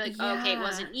sort of be like, okay, it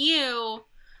wasn't you,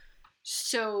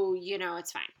 so,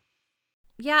 it's fine.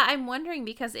 Yeah, I'm wondering,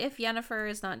 because if Yennefer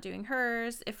is not doing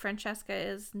hers, if Francesca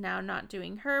is now not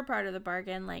doing her part of the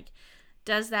bargain, like,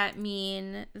 does that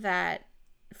mean that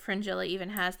Fringilla even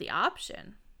has the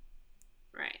option?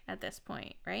 Right. At this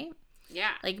point, right?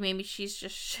 Yeah. Like, maybe she's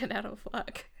just shit out of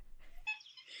luck.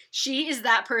 She is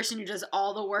that person who does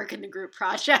all the work in the group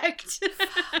project.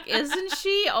 Fuck, isn't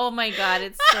she? Oh my god,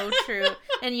 it's so true.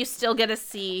 And you still get a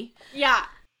C. Yeah.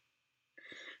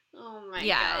 Oh my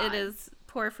yeah, god. it is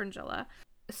poor Fringilla.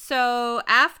 So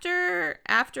after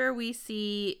we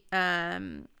see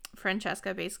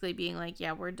Francesca basically being like,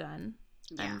 yeah, we're done.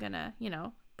 Yeah. I'm gonna,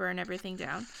 burn everything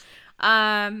down.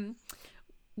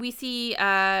 We see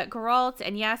Geralt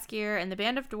and Jaskier and the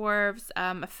band of dwarves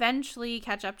eventually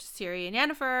catch up to Ciri and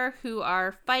Yennefer, who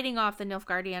are fighting off the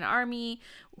Nilfgaardian army,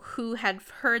 who had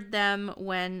heard them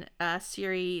when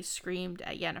Ciri screamed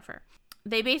at Yennefer.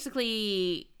 They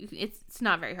basically, it's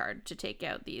not very hard to take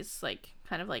out these, like,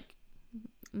 kind of like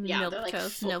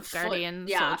milquetoast Nilfgaardian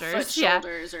soldiers. Foot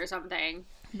shoulders or something.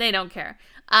 They don't care.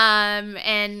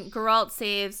 And Geralt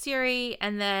saves Ciri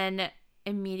and then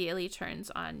immediately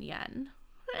turns on Yen.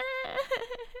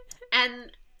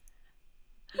 And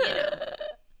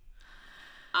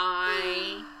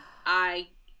I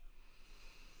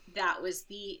that was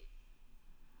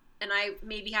and I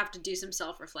maybe have to do some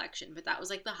self-reflection, but that was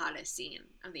like the hottest scene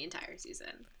of the entire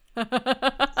season.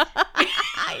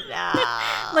 I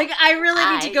know. Like, I really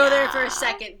need to go there for a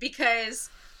second, because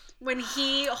when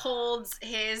he holds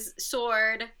his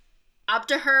sword up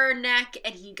to her neck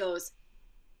and he goes,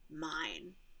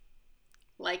 mine.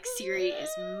 Like, Ciri is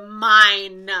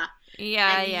mine.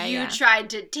 Yeah, you tried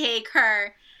to take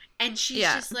her. And she's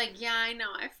just like, yeah, I know,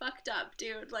 I fucked up,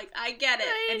 dude. Like, I get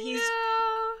it. And he's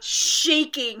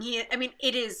shaking.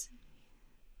 It is.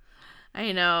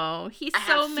 I know. He's I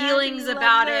so have mad. Feelings he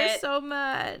about loves her it. So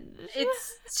much.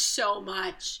 It's so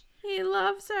much. He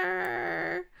loves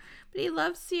her. But he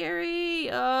loves Ciri.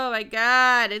 Oh my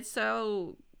god. It's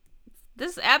so.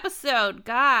 This episode,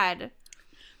 God.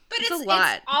 But it's a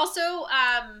lot. It's also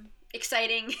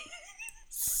exciting.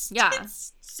 Yeah.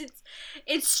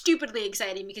 It's stupidly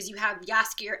exciting because you have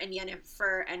Jaskier and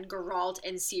Yennefer and Geralt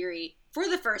and Ciri for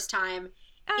the first time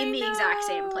in the exact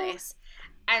same place.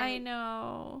 And I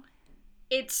know.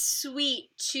 It's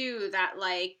sweet too that,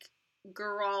 like,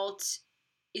 Geralt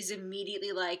is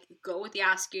immediately like, go with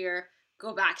Jaskier,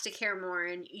 go back to Kaer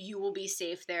Morhen, you will be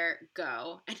safe there,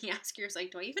 go. And Jaskier's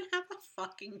like, do I even have a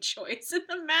fucking choice in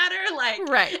the matter? Like,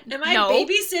 right. Am I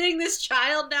babysitting this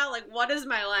child now? Like, what is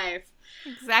my life?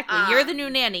 Exactly. You're the new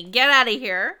nanny. Get out of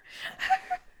here.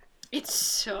 It's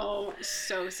so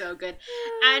good.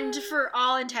 And for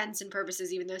all intents and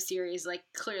purposes, even though Ciri is, like,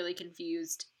 clearly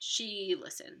confused, she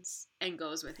listens and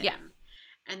goes with him. Yeah.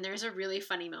 And there's a really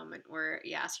funny moment where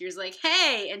Jaskier's like,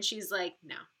 hey! And she's like,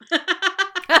 no.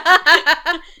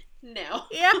 No.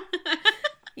 Yeah.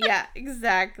 Yeah,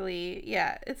 exactly.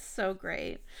 Yeah, it's so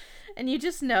great. And you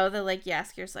just know that, like,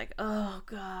 Jaskier's like, oh,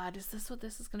 God, is this what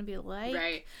this is going to be like?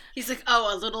 Right. He's like,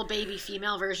 oh, a little baby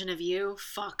female version of you?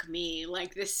 Fuck me.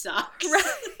 Like, this sucks.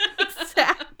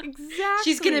 Right. Exactly.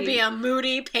 She's going to be a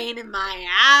moody pain in my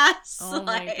ass. Oh,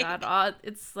 my God.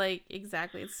 It's like,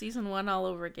 exactly. It's season 1 all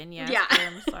over again. Jaskier, yeah.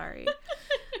 I'm sorry.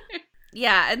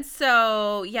 Yeah, and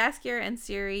so Jaskier and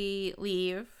Ciri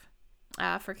leave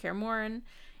for Kaer Morhen,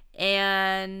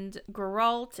 and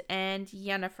Geralt and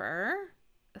Yennefer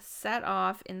set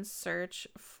off in search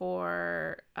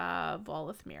for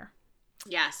Voleth Meir.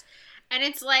 Yes. And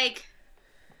it's like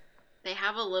they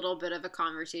have a little bit of a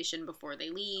conversation before they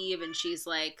leave, and she's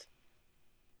like,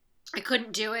 I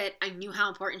couldn't do it. I knew how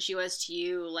important she was to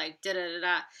you, like,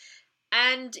 da-da-da-da.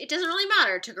 And it doesn't really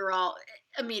matter to Geralt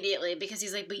immediately, because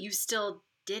he's like, but you still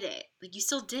did it. Like, you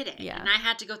still did it. Yeah. And I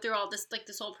had to go through all this, like,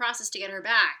 this whole process to get her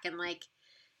back, and, like,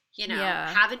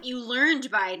 haven't you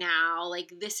learned by now?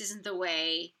 Like, this isn't the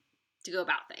way to go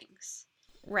about things.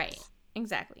 Right.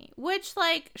 Exactly. Which,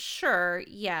 like, sure,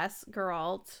 yes,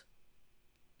 Geralt,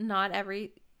 not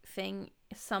everything,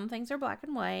 some things are black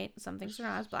and white, some things are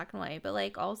not as black and white, but,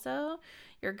 like, also,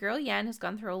 your girl Yen has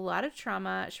gone through a lot of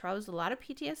trauma, she probably has a lot of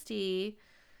PTSD,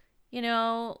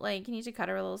 like, you need to cut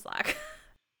her a little slack.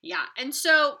 Yeah, and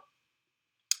so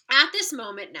at this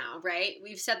moment now, right,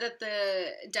 we've said that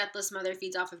the deathless mother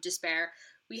feeds off of despair.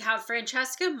 We have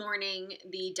Francesca mourning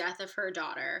the death of her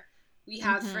daughter. We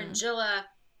have Fringilla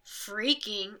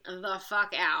freaking the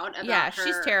fuck out about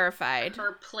she's terrified.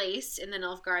 Her place in the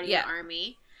Nilfgaardian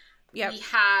army. Yep. We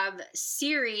have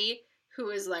Ciri, who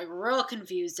is, like, real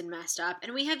confused and messed up.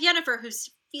 And we have Yennefer, who's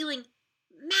feeling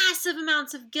massive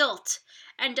amounts of guilt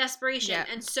and desperation. Yep.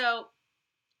 And so,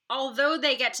 although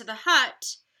they get to the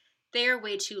hut, they are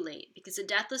way too late, because the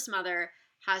deathless mother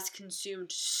has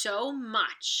consumed so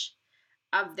much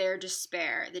of their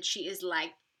despair that she is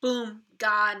like, boom,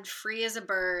 gone, free as a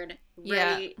bird,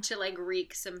 ready to, like,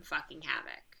 wreak some fucking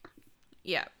havoc.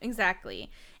 Yeah,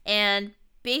 exactly. And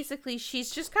basically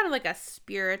she's just kind of like a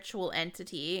spiritual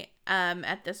entity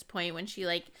at this point when she,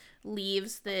 like,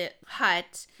 leaves the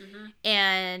hut,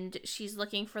 and she's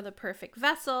looking for the perfect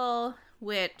vessel,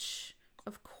 which,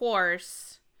 of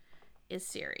course, is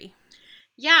Siri.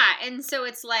 Yeah, and so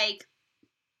it's like,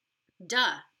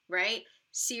 duh, right?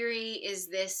 Siri is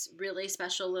this really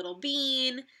special little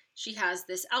being. She has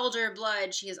this elder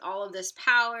blood. She has all of this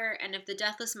power. And if the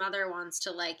Deathless Mother wants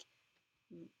to, like,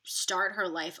 start her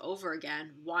life over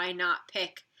again, why not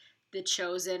pick the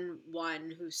chosen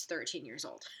one who's 13 years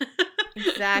old?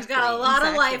 Exactly. Who's got a lot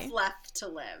of life left to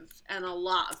live and a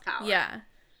lot of power. Yeah.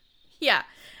 Yeah.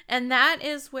 And that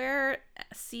is where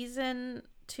season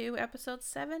 2, episode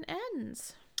 7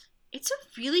 ends. It's a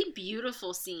really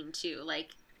beautiful scene, too.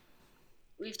 Like,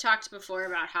 we've talked before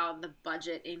about how the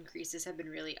budget increases have been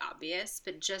really obvious,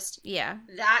 but just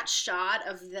that shot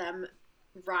of them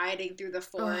riding through the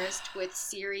forest with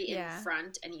Siri in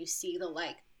front, and you see the,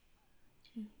 like,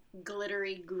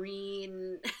 glittery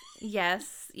green.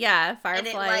 Yes. Yeah. Firefly and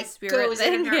it, like, spirit goes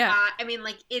thing. in her eye. I mean,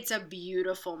 like, it's a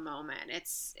beautiful moment.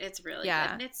 It's really good.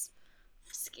 And it's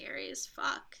scary as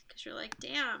fuck. Because you're like,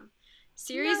 damn.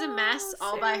 Siri's a mess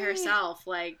all by herself.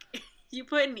 Like, you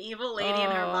put an evil lady in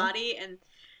her body and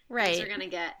things are going to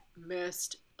get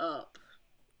messed up.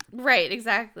 Right,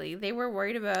 exactly. They were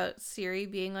worried about Siri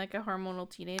being like a hormonal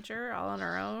teenager all on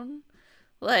her own.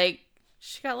 Like,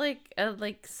 she got like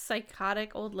a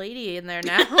psychotic old lady in there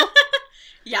now.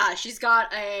 Yeah, she's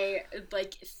got a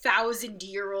like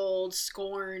 1,000-year-old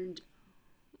scorned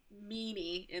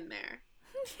meanie in there.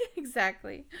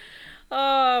 Exactly.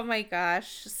 Oh my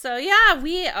gosh. So yeah,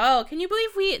 can you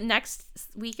believe next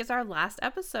week is our last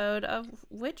episode of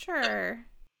Witcher?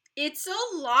 It's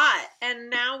a lot, and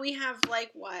now we have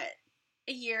like what,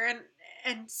 a year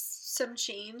and some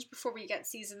change before we get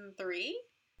season 3.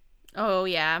 Oh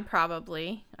yeah,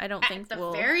 probably. I don't think at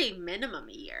the very minimum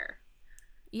a year.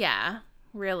 Yeah,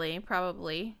 really,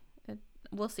 probably.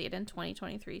 We'll see it in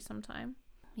 2023 sometime.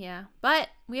 Yeah, but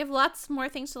we have lots more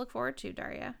things to look forward to,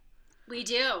 Daria. We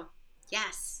do,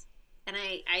 yes, and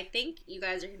I think you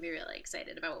guys are gonna be really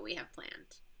excited about what we have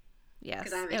planned.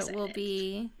 Yes, it will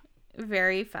be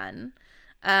very fun.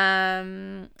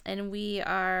 And we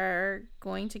are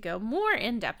going to go more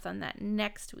in depth on that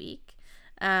next week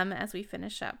as we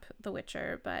finish up The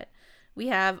Witcher. But we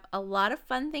have a lot of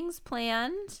fun things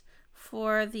planned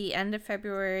for the end of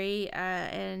February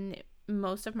and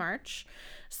most of March.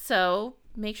 So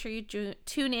make sure you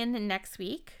tune in next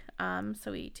week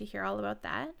to hear all about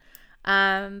that.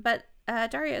 But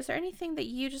Daria, is there anything that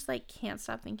you just like can't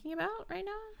stop thinking about right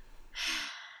now?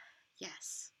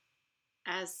 Yes.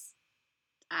 As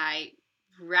I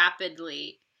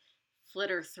rapidly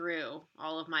flitter through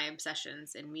all of my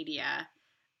obsessions in media,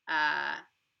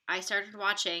 I started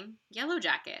watching Yellow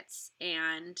Jackets,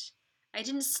 and I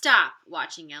didn't stop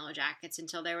watching Yellow Jackets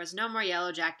until there was no more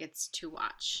Yellow Jackets to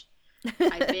watch.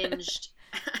 I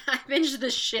binged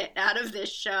the shit out of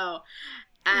this show,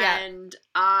 and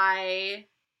I've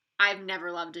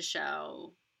never loved a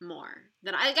show more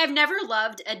than I've never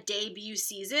loved a debut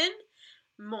season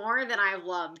more than I've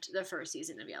loved the first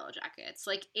season of Yellow Jackets.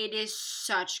 Like, it is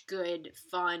such good,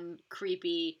 fun,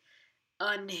 creepy,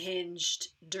 unhinged,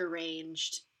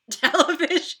 deranged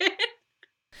television.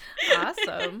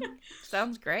 Awesome.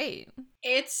 Sounds great.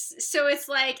 It's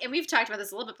like, and we've talked about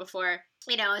this a little bit before,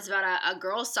 it's about a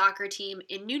girls soccer team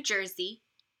in New Jersey,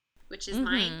 which is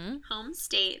my home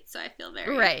state, so I feel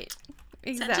very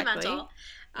sentimental.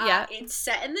 Yeah. It's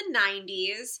set in the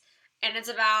 90s, and it's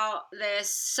about this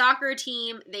soccer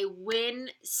team. They win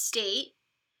state,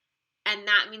 and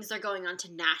that means they're going on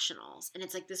to nationals, and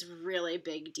it's like this really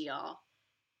big deal.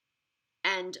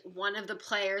 And one of the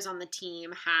players on the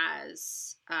team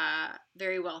has a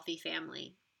very wealthy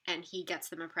family, and he gets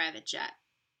them a private jet.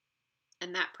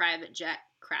 And that private jet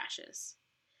crashes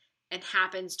and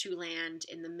happens to land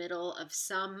in the middle of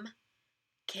some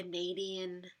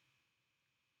Canadian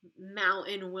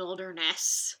mountain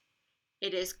wilderness.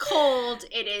 It is cold.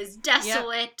 It is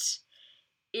desolate.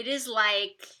 Yep. It is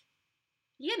like,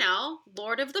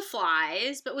 Lord of the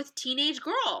Flies, but with teenage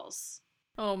girls.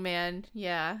 Oh, man.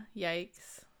 Yeah.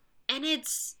 Yikes. And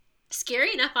it's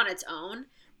scary enough on its own,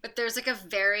 but there's, like, a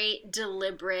very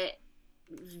deliberate,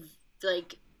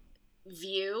 like,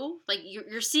 view. Like,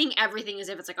 you're seeing everything as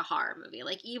if it's, like, a horror movie.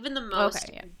 Like, even the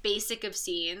most basic of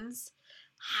scenes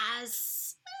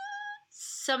has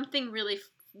something really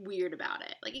weird about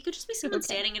it. Like, it could just be someone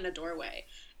standing in a doorway,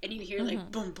 and you hear,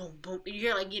 like, boom, boom, boom. And you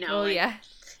hear, like, Oh, like, yeah.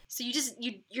 So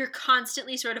you're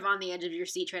constantly sort of on the edge of your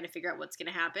seat trying to figure out what's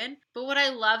going to happen. But what I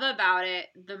love about it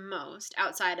the most,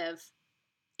 outside of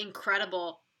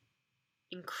incredible,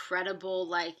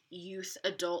 like, youth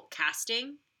adult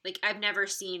casting, like, I've never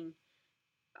seen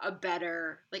a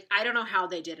better, like, I don't know how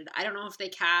they did it. I don't know if they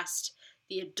cast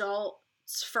the adult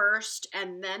first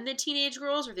and then the teenage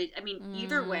girls, or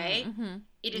either way,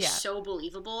 it is Yeah. so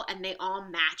believable, and they all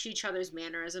match each other's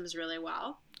mannerisms really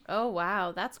well. Oh,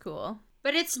 wow. That's cool.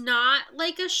 But it's not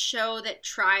like a show that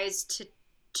tries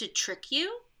to trick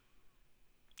you.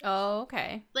 Oh,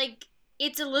 okay. Like,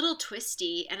 it's a little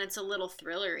twisty and it's a little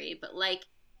thrillery, but like,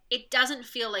 it doesn't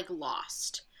feel like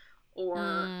Lost or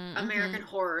American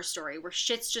Horror Story, where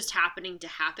shit's just happening to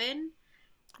happen.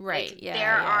 Right. Like, yeah.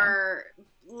 there are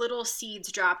little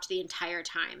seeds dropped the entire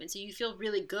time, and so you feel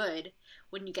really good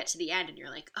when you get to the end, and you're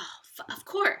like, oh, of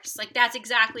course, like that's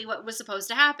exactly what was supposed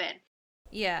to happen.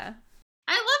 Yeah.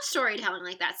 I love storytelling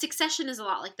like that. Succession is a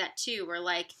lot like that too, where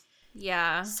like,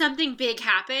 yeah, something big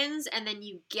happens, and then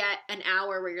you get an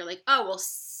hour where you're like, oh, well,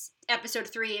 episode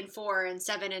 3 and 4 and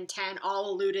 7 and 10 all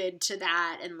alluded to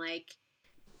that, and like,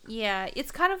 yeah,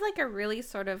 it's kind of like a really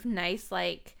sort of nice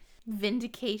like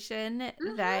vindication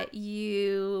that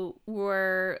you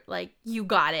were like, you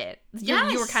got it.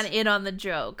 You were kind of in on the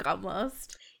joke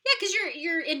almost. Yeah, because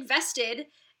you're invested,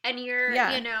 and you're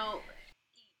you know,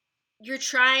 you're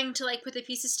trying to like put the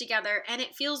pieces together, and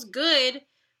it feels good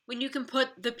when you can put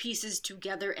the pieces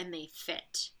together and they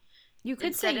fit. You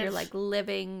could say you're like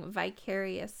living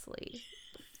vicariously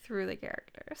through the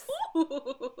characters.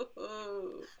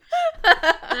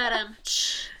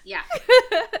 Yeah.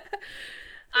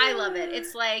 I love it.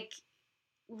 It's like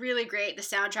really great. The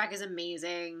soundtrack is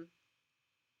amazing.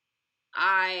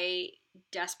 I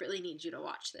desperately need you to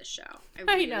watch this show.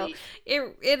 I know.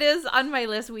 It is on my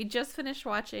list. We just finished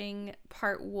watching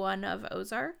part 1 of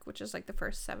Ozark, which is like the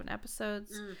first 7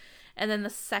 episodes. And then the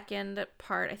second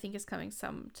part, I think, is coming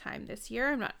sometime this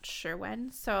year. I'm not sure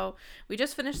when. So we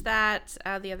just finished that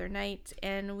the other night,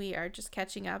 and we are just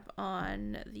catching up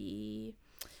on the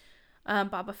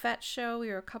Boba Fett show. We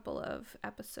were a couple of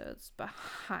episodes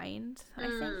behind, I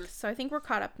think. So I think we're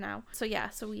caught up now. So yeah,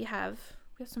 so we have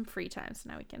some free time, so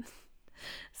now we can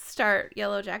start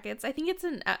Yellow Jackets. I think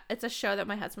it's a show that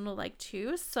my husband will like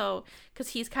too. So because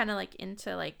he's kind of like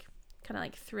into like kind of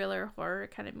like thriller horror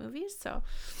kind of movies, so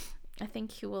I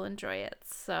think he will enjoy it.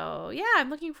 So yeah,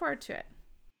 I'm looking forward to it.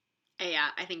 Yeah,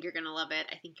 I think you're gonna love it.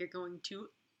 I think you're going to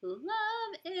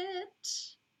love it.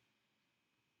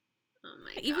 Oh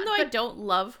my god! Even though I don't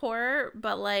love horror,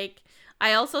 but like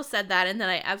I also said that, and then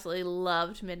I absolutely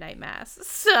loved Midnight Mass.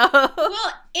 So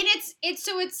well, and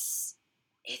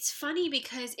it's funny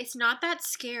because it's not that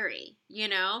scary, you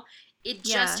know? It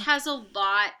just has a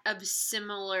lot of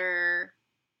similar,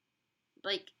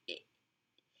 like,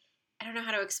 I don't know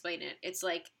how to explain it. It's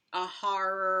like a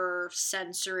horror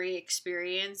sensory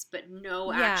experience, but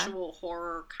no actual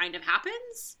horror kind of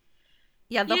happens.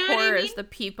 Yeah, the horror is the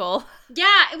people.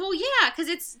 Yeah, well, yeah, because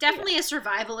it's definitely a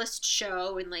survivalist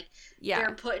show, and like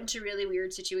they're put into really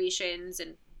weird situations,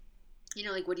 and you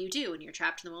know, like what do you do when you're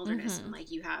trapped in the wilderness and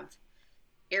like you have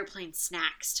airplane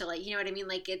snacks to like, you know what I mean?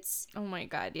 Like it's oh my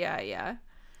god, yeah.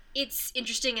 It's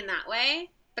interesting in that way,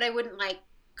 but I wouldn't like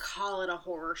call it a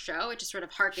horror show. It just sort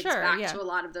of harkens back to a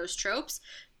lot of those tropes,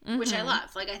 which I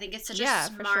love. Like I think it's such a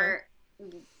smart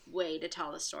way to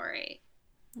tell the story.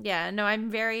 Yeah, no, I'm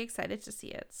very excited to see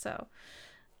it. So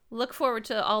look forward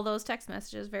to all those text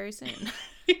messages very soon.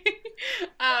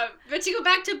 But to go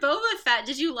back to Boba Fett,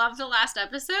 did you love the last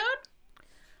episode?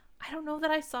 I don't know that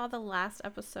I saw the last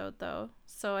episode though,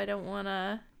 so I don't want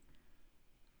to.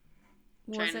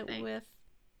 Was it with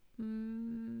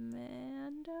Mando?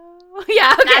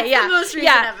 Yeah, okay, That's the most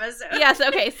recent episode. Yes,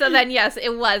 okay, so then yes,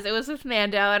 it was with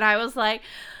Mando, and I was like,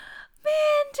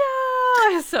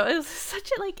 Mando! So it was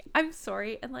such a, like, I'm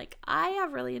sorry, and like, I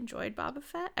have really enjoyed Boba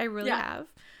Fett, I really have,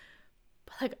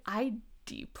 but like, I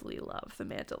deeply love The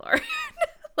Mandalorian.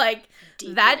 Like,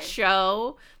 deeply. That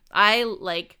show, I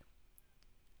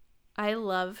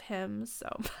love him so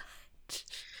much.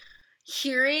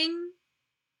 Hearing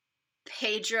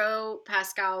Pedro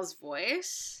Pascal's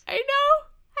voice. I know.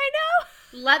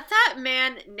 Let that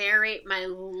man narrate my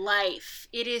life.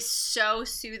 It is so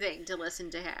soothing to listen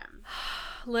to him.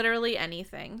 Literally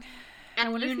anything. And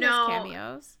I wonder you if know he has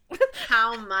cameos.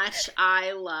 how much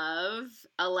I love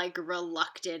a like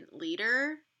reluctant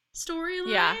leader storyline.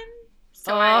 Yeah.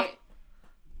 So I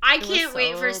can't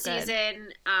wait for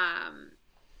season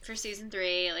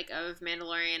 3 like of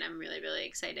Mandalorian. I'm really, really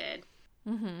excited.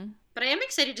 But I am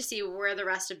excited to see where the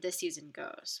rest of this season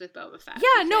goes with Boba Fett.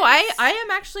 Yeah, no, I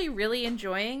am actually really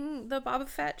enjoying the Boba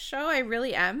Fett show. I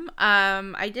really am.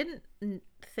 I didn't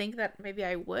think that maybe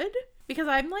I would, because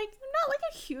I'm like not like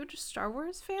a huge Star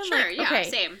Wars fan. Sure, like, yeah, okay.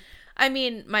 Same. I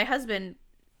mean, my husband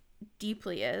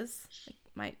deeply is. Like,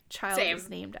 my child is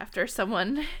named after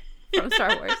someone from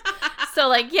Star Wars. So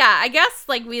like, yeah, I guess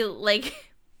like we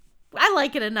like I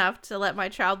like it enough to let my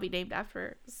child be named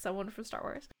after someone from Star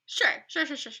Wars. Sure.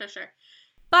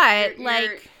 But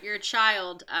your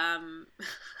child,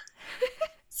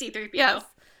 C-3PO. Yes.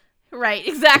 Right,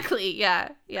 exactly. Yeah.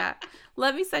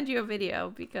 Let me send you a video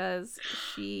because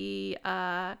she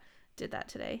did that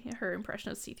today. Her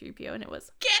impression of C-3PO, and it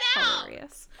was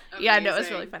hilarious. Amazing. Yeah, no, it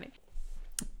was really funny.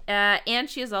 And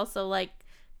she is also like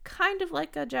kind of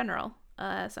like a general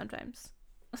sometimes.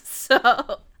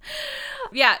 So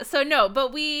yeah, so no,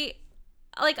 but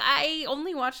I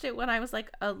only watched it when I was like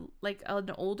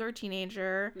an older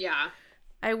teenager. Yeah.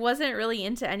 I wasn't really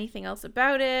into anything else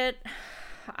about it.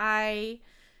 I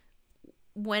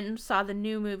went and saw the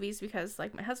new movies because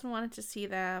like my husband wanted to see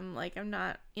them. Like I'm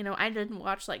not, I didn't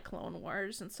watch like Clone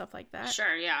Wars and stuff like that.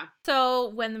 Sure, yeah. So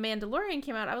when The Mandalorian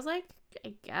came out, I was like,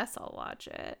 I guess I'll watch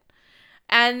it.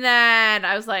 And then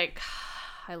I was like,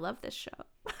 I love this show.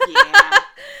 Yeah.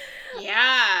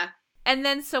 Yeah. And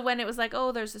then so when it was like,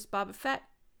 oh, there's this Boba Fett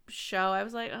show, I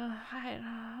was like,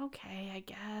 okay, I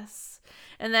guess.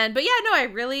 And then, but yeah, no,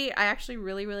 I actually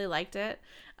really, really liked it.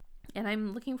 And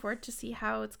I'm looking forward to see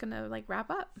how it's going to like wrap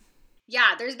up.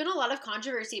 Yeah, there's been a lot of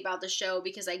controversy about the show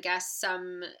because I guess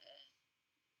some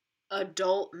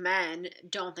adult men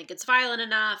don't think it's violent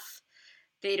enough.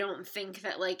 They don't think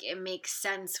that like it makes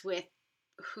sense with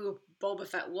who Boba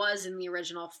Fett was in the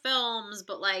original films,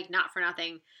 but like not for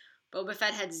nothing, Boba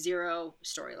Fett had zero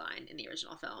storyline in the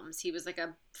original films. He was like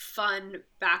a fun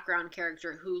background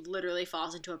character who literally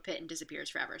falls into a pit and disappears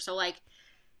forever. So like,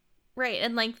 right,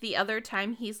 and like the other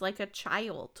time he's like a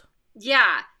child.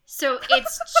 Yeah. So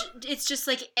it's just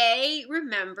like,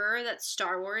 remember that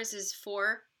Star Wars is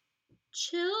for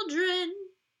children.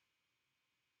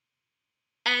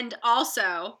 And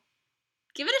also,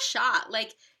 give it a shot.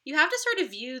 Like, you have to sort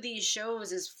of view these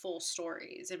shows as full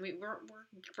stories, and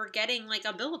we're getting like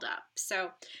a build up. So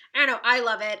I don't know. I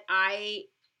love it. I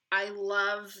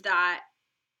love that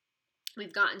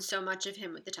we've gotten so much of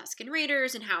him with the Tusken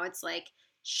Raiders and how it's like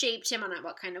shaped him on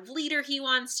what kind of leader he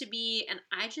wants to be. And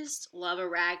I just love a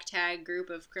ragtag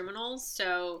group of criminals.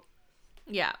 So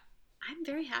yeah, I'm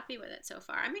very happy with it so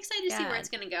far. I'm excited to see where it's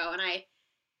gonna go, and I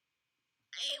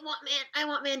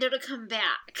want Mando to come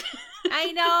back.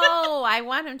 I know. I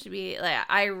want him to be like.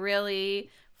 I really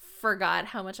forgot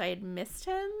how much I had missed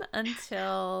him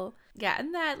until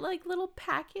in that like little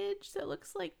package that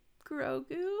looks like Grogu.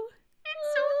 It's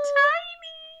so tiny.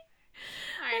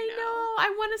 I know. I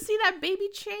want to see that baby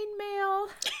chainmail.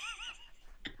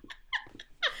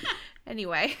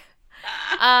 Anyway,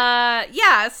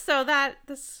 yeah. So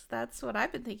that's what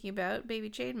I've been thinking about, baby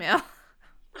chainmail.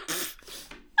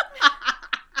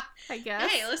 I guess.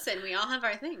 Hey, listen, we all have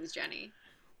our things, Jenny.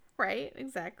 Right,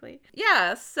 exactly.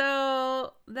 Yeah,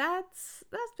 so that's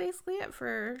basically it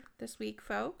for this week,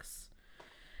 folks.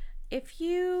 If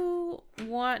you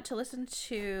want to listen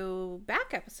to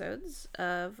back episodes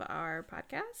of our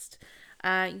podcast,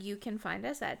 you can find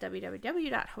us at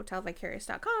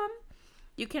www.hotelvicarious.com.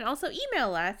 You can also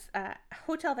email us at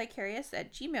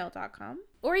hotelvicarious@gmail.com.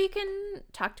 Or you can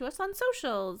talk to us on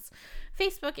socials,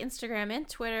 Facebook, Instagram, and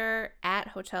Twitter at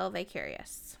Hotel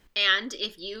Vicarious. And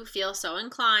if you feel so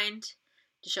inclined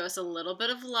to show us a little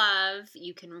bit of love,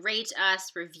 you can rate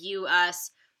us, review us,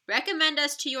 recommend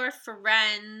us to your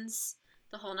friends,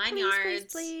 the whole nine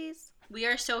yards. Please. We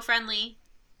are so friendly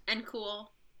and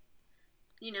cool,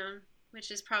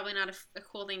 which is probably not a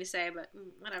cool thing to say, but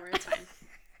whatever, it's fine.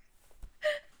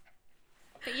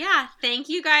 But yeah, thank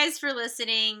you guys for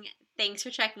listening. Thanks for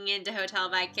checking into Hotel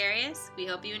Vicarious. We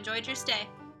hope you enjoyed your stay.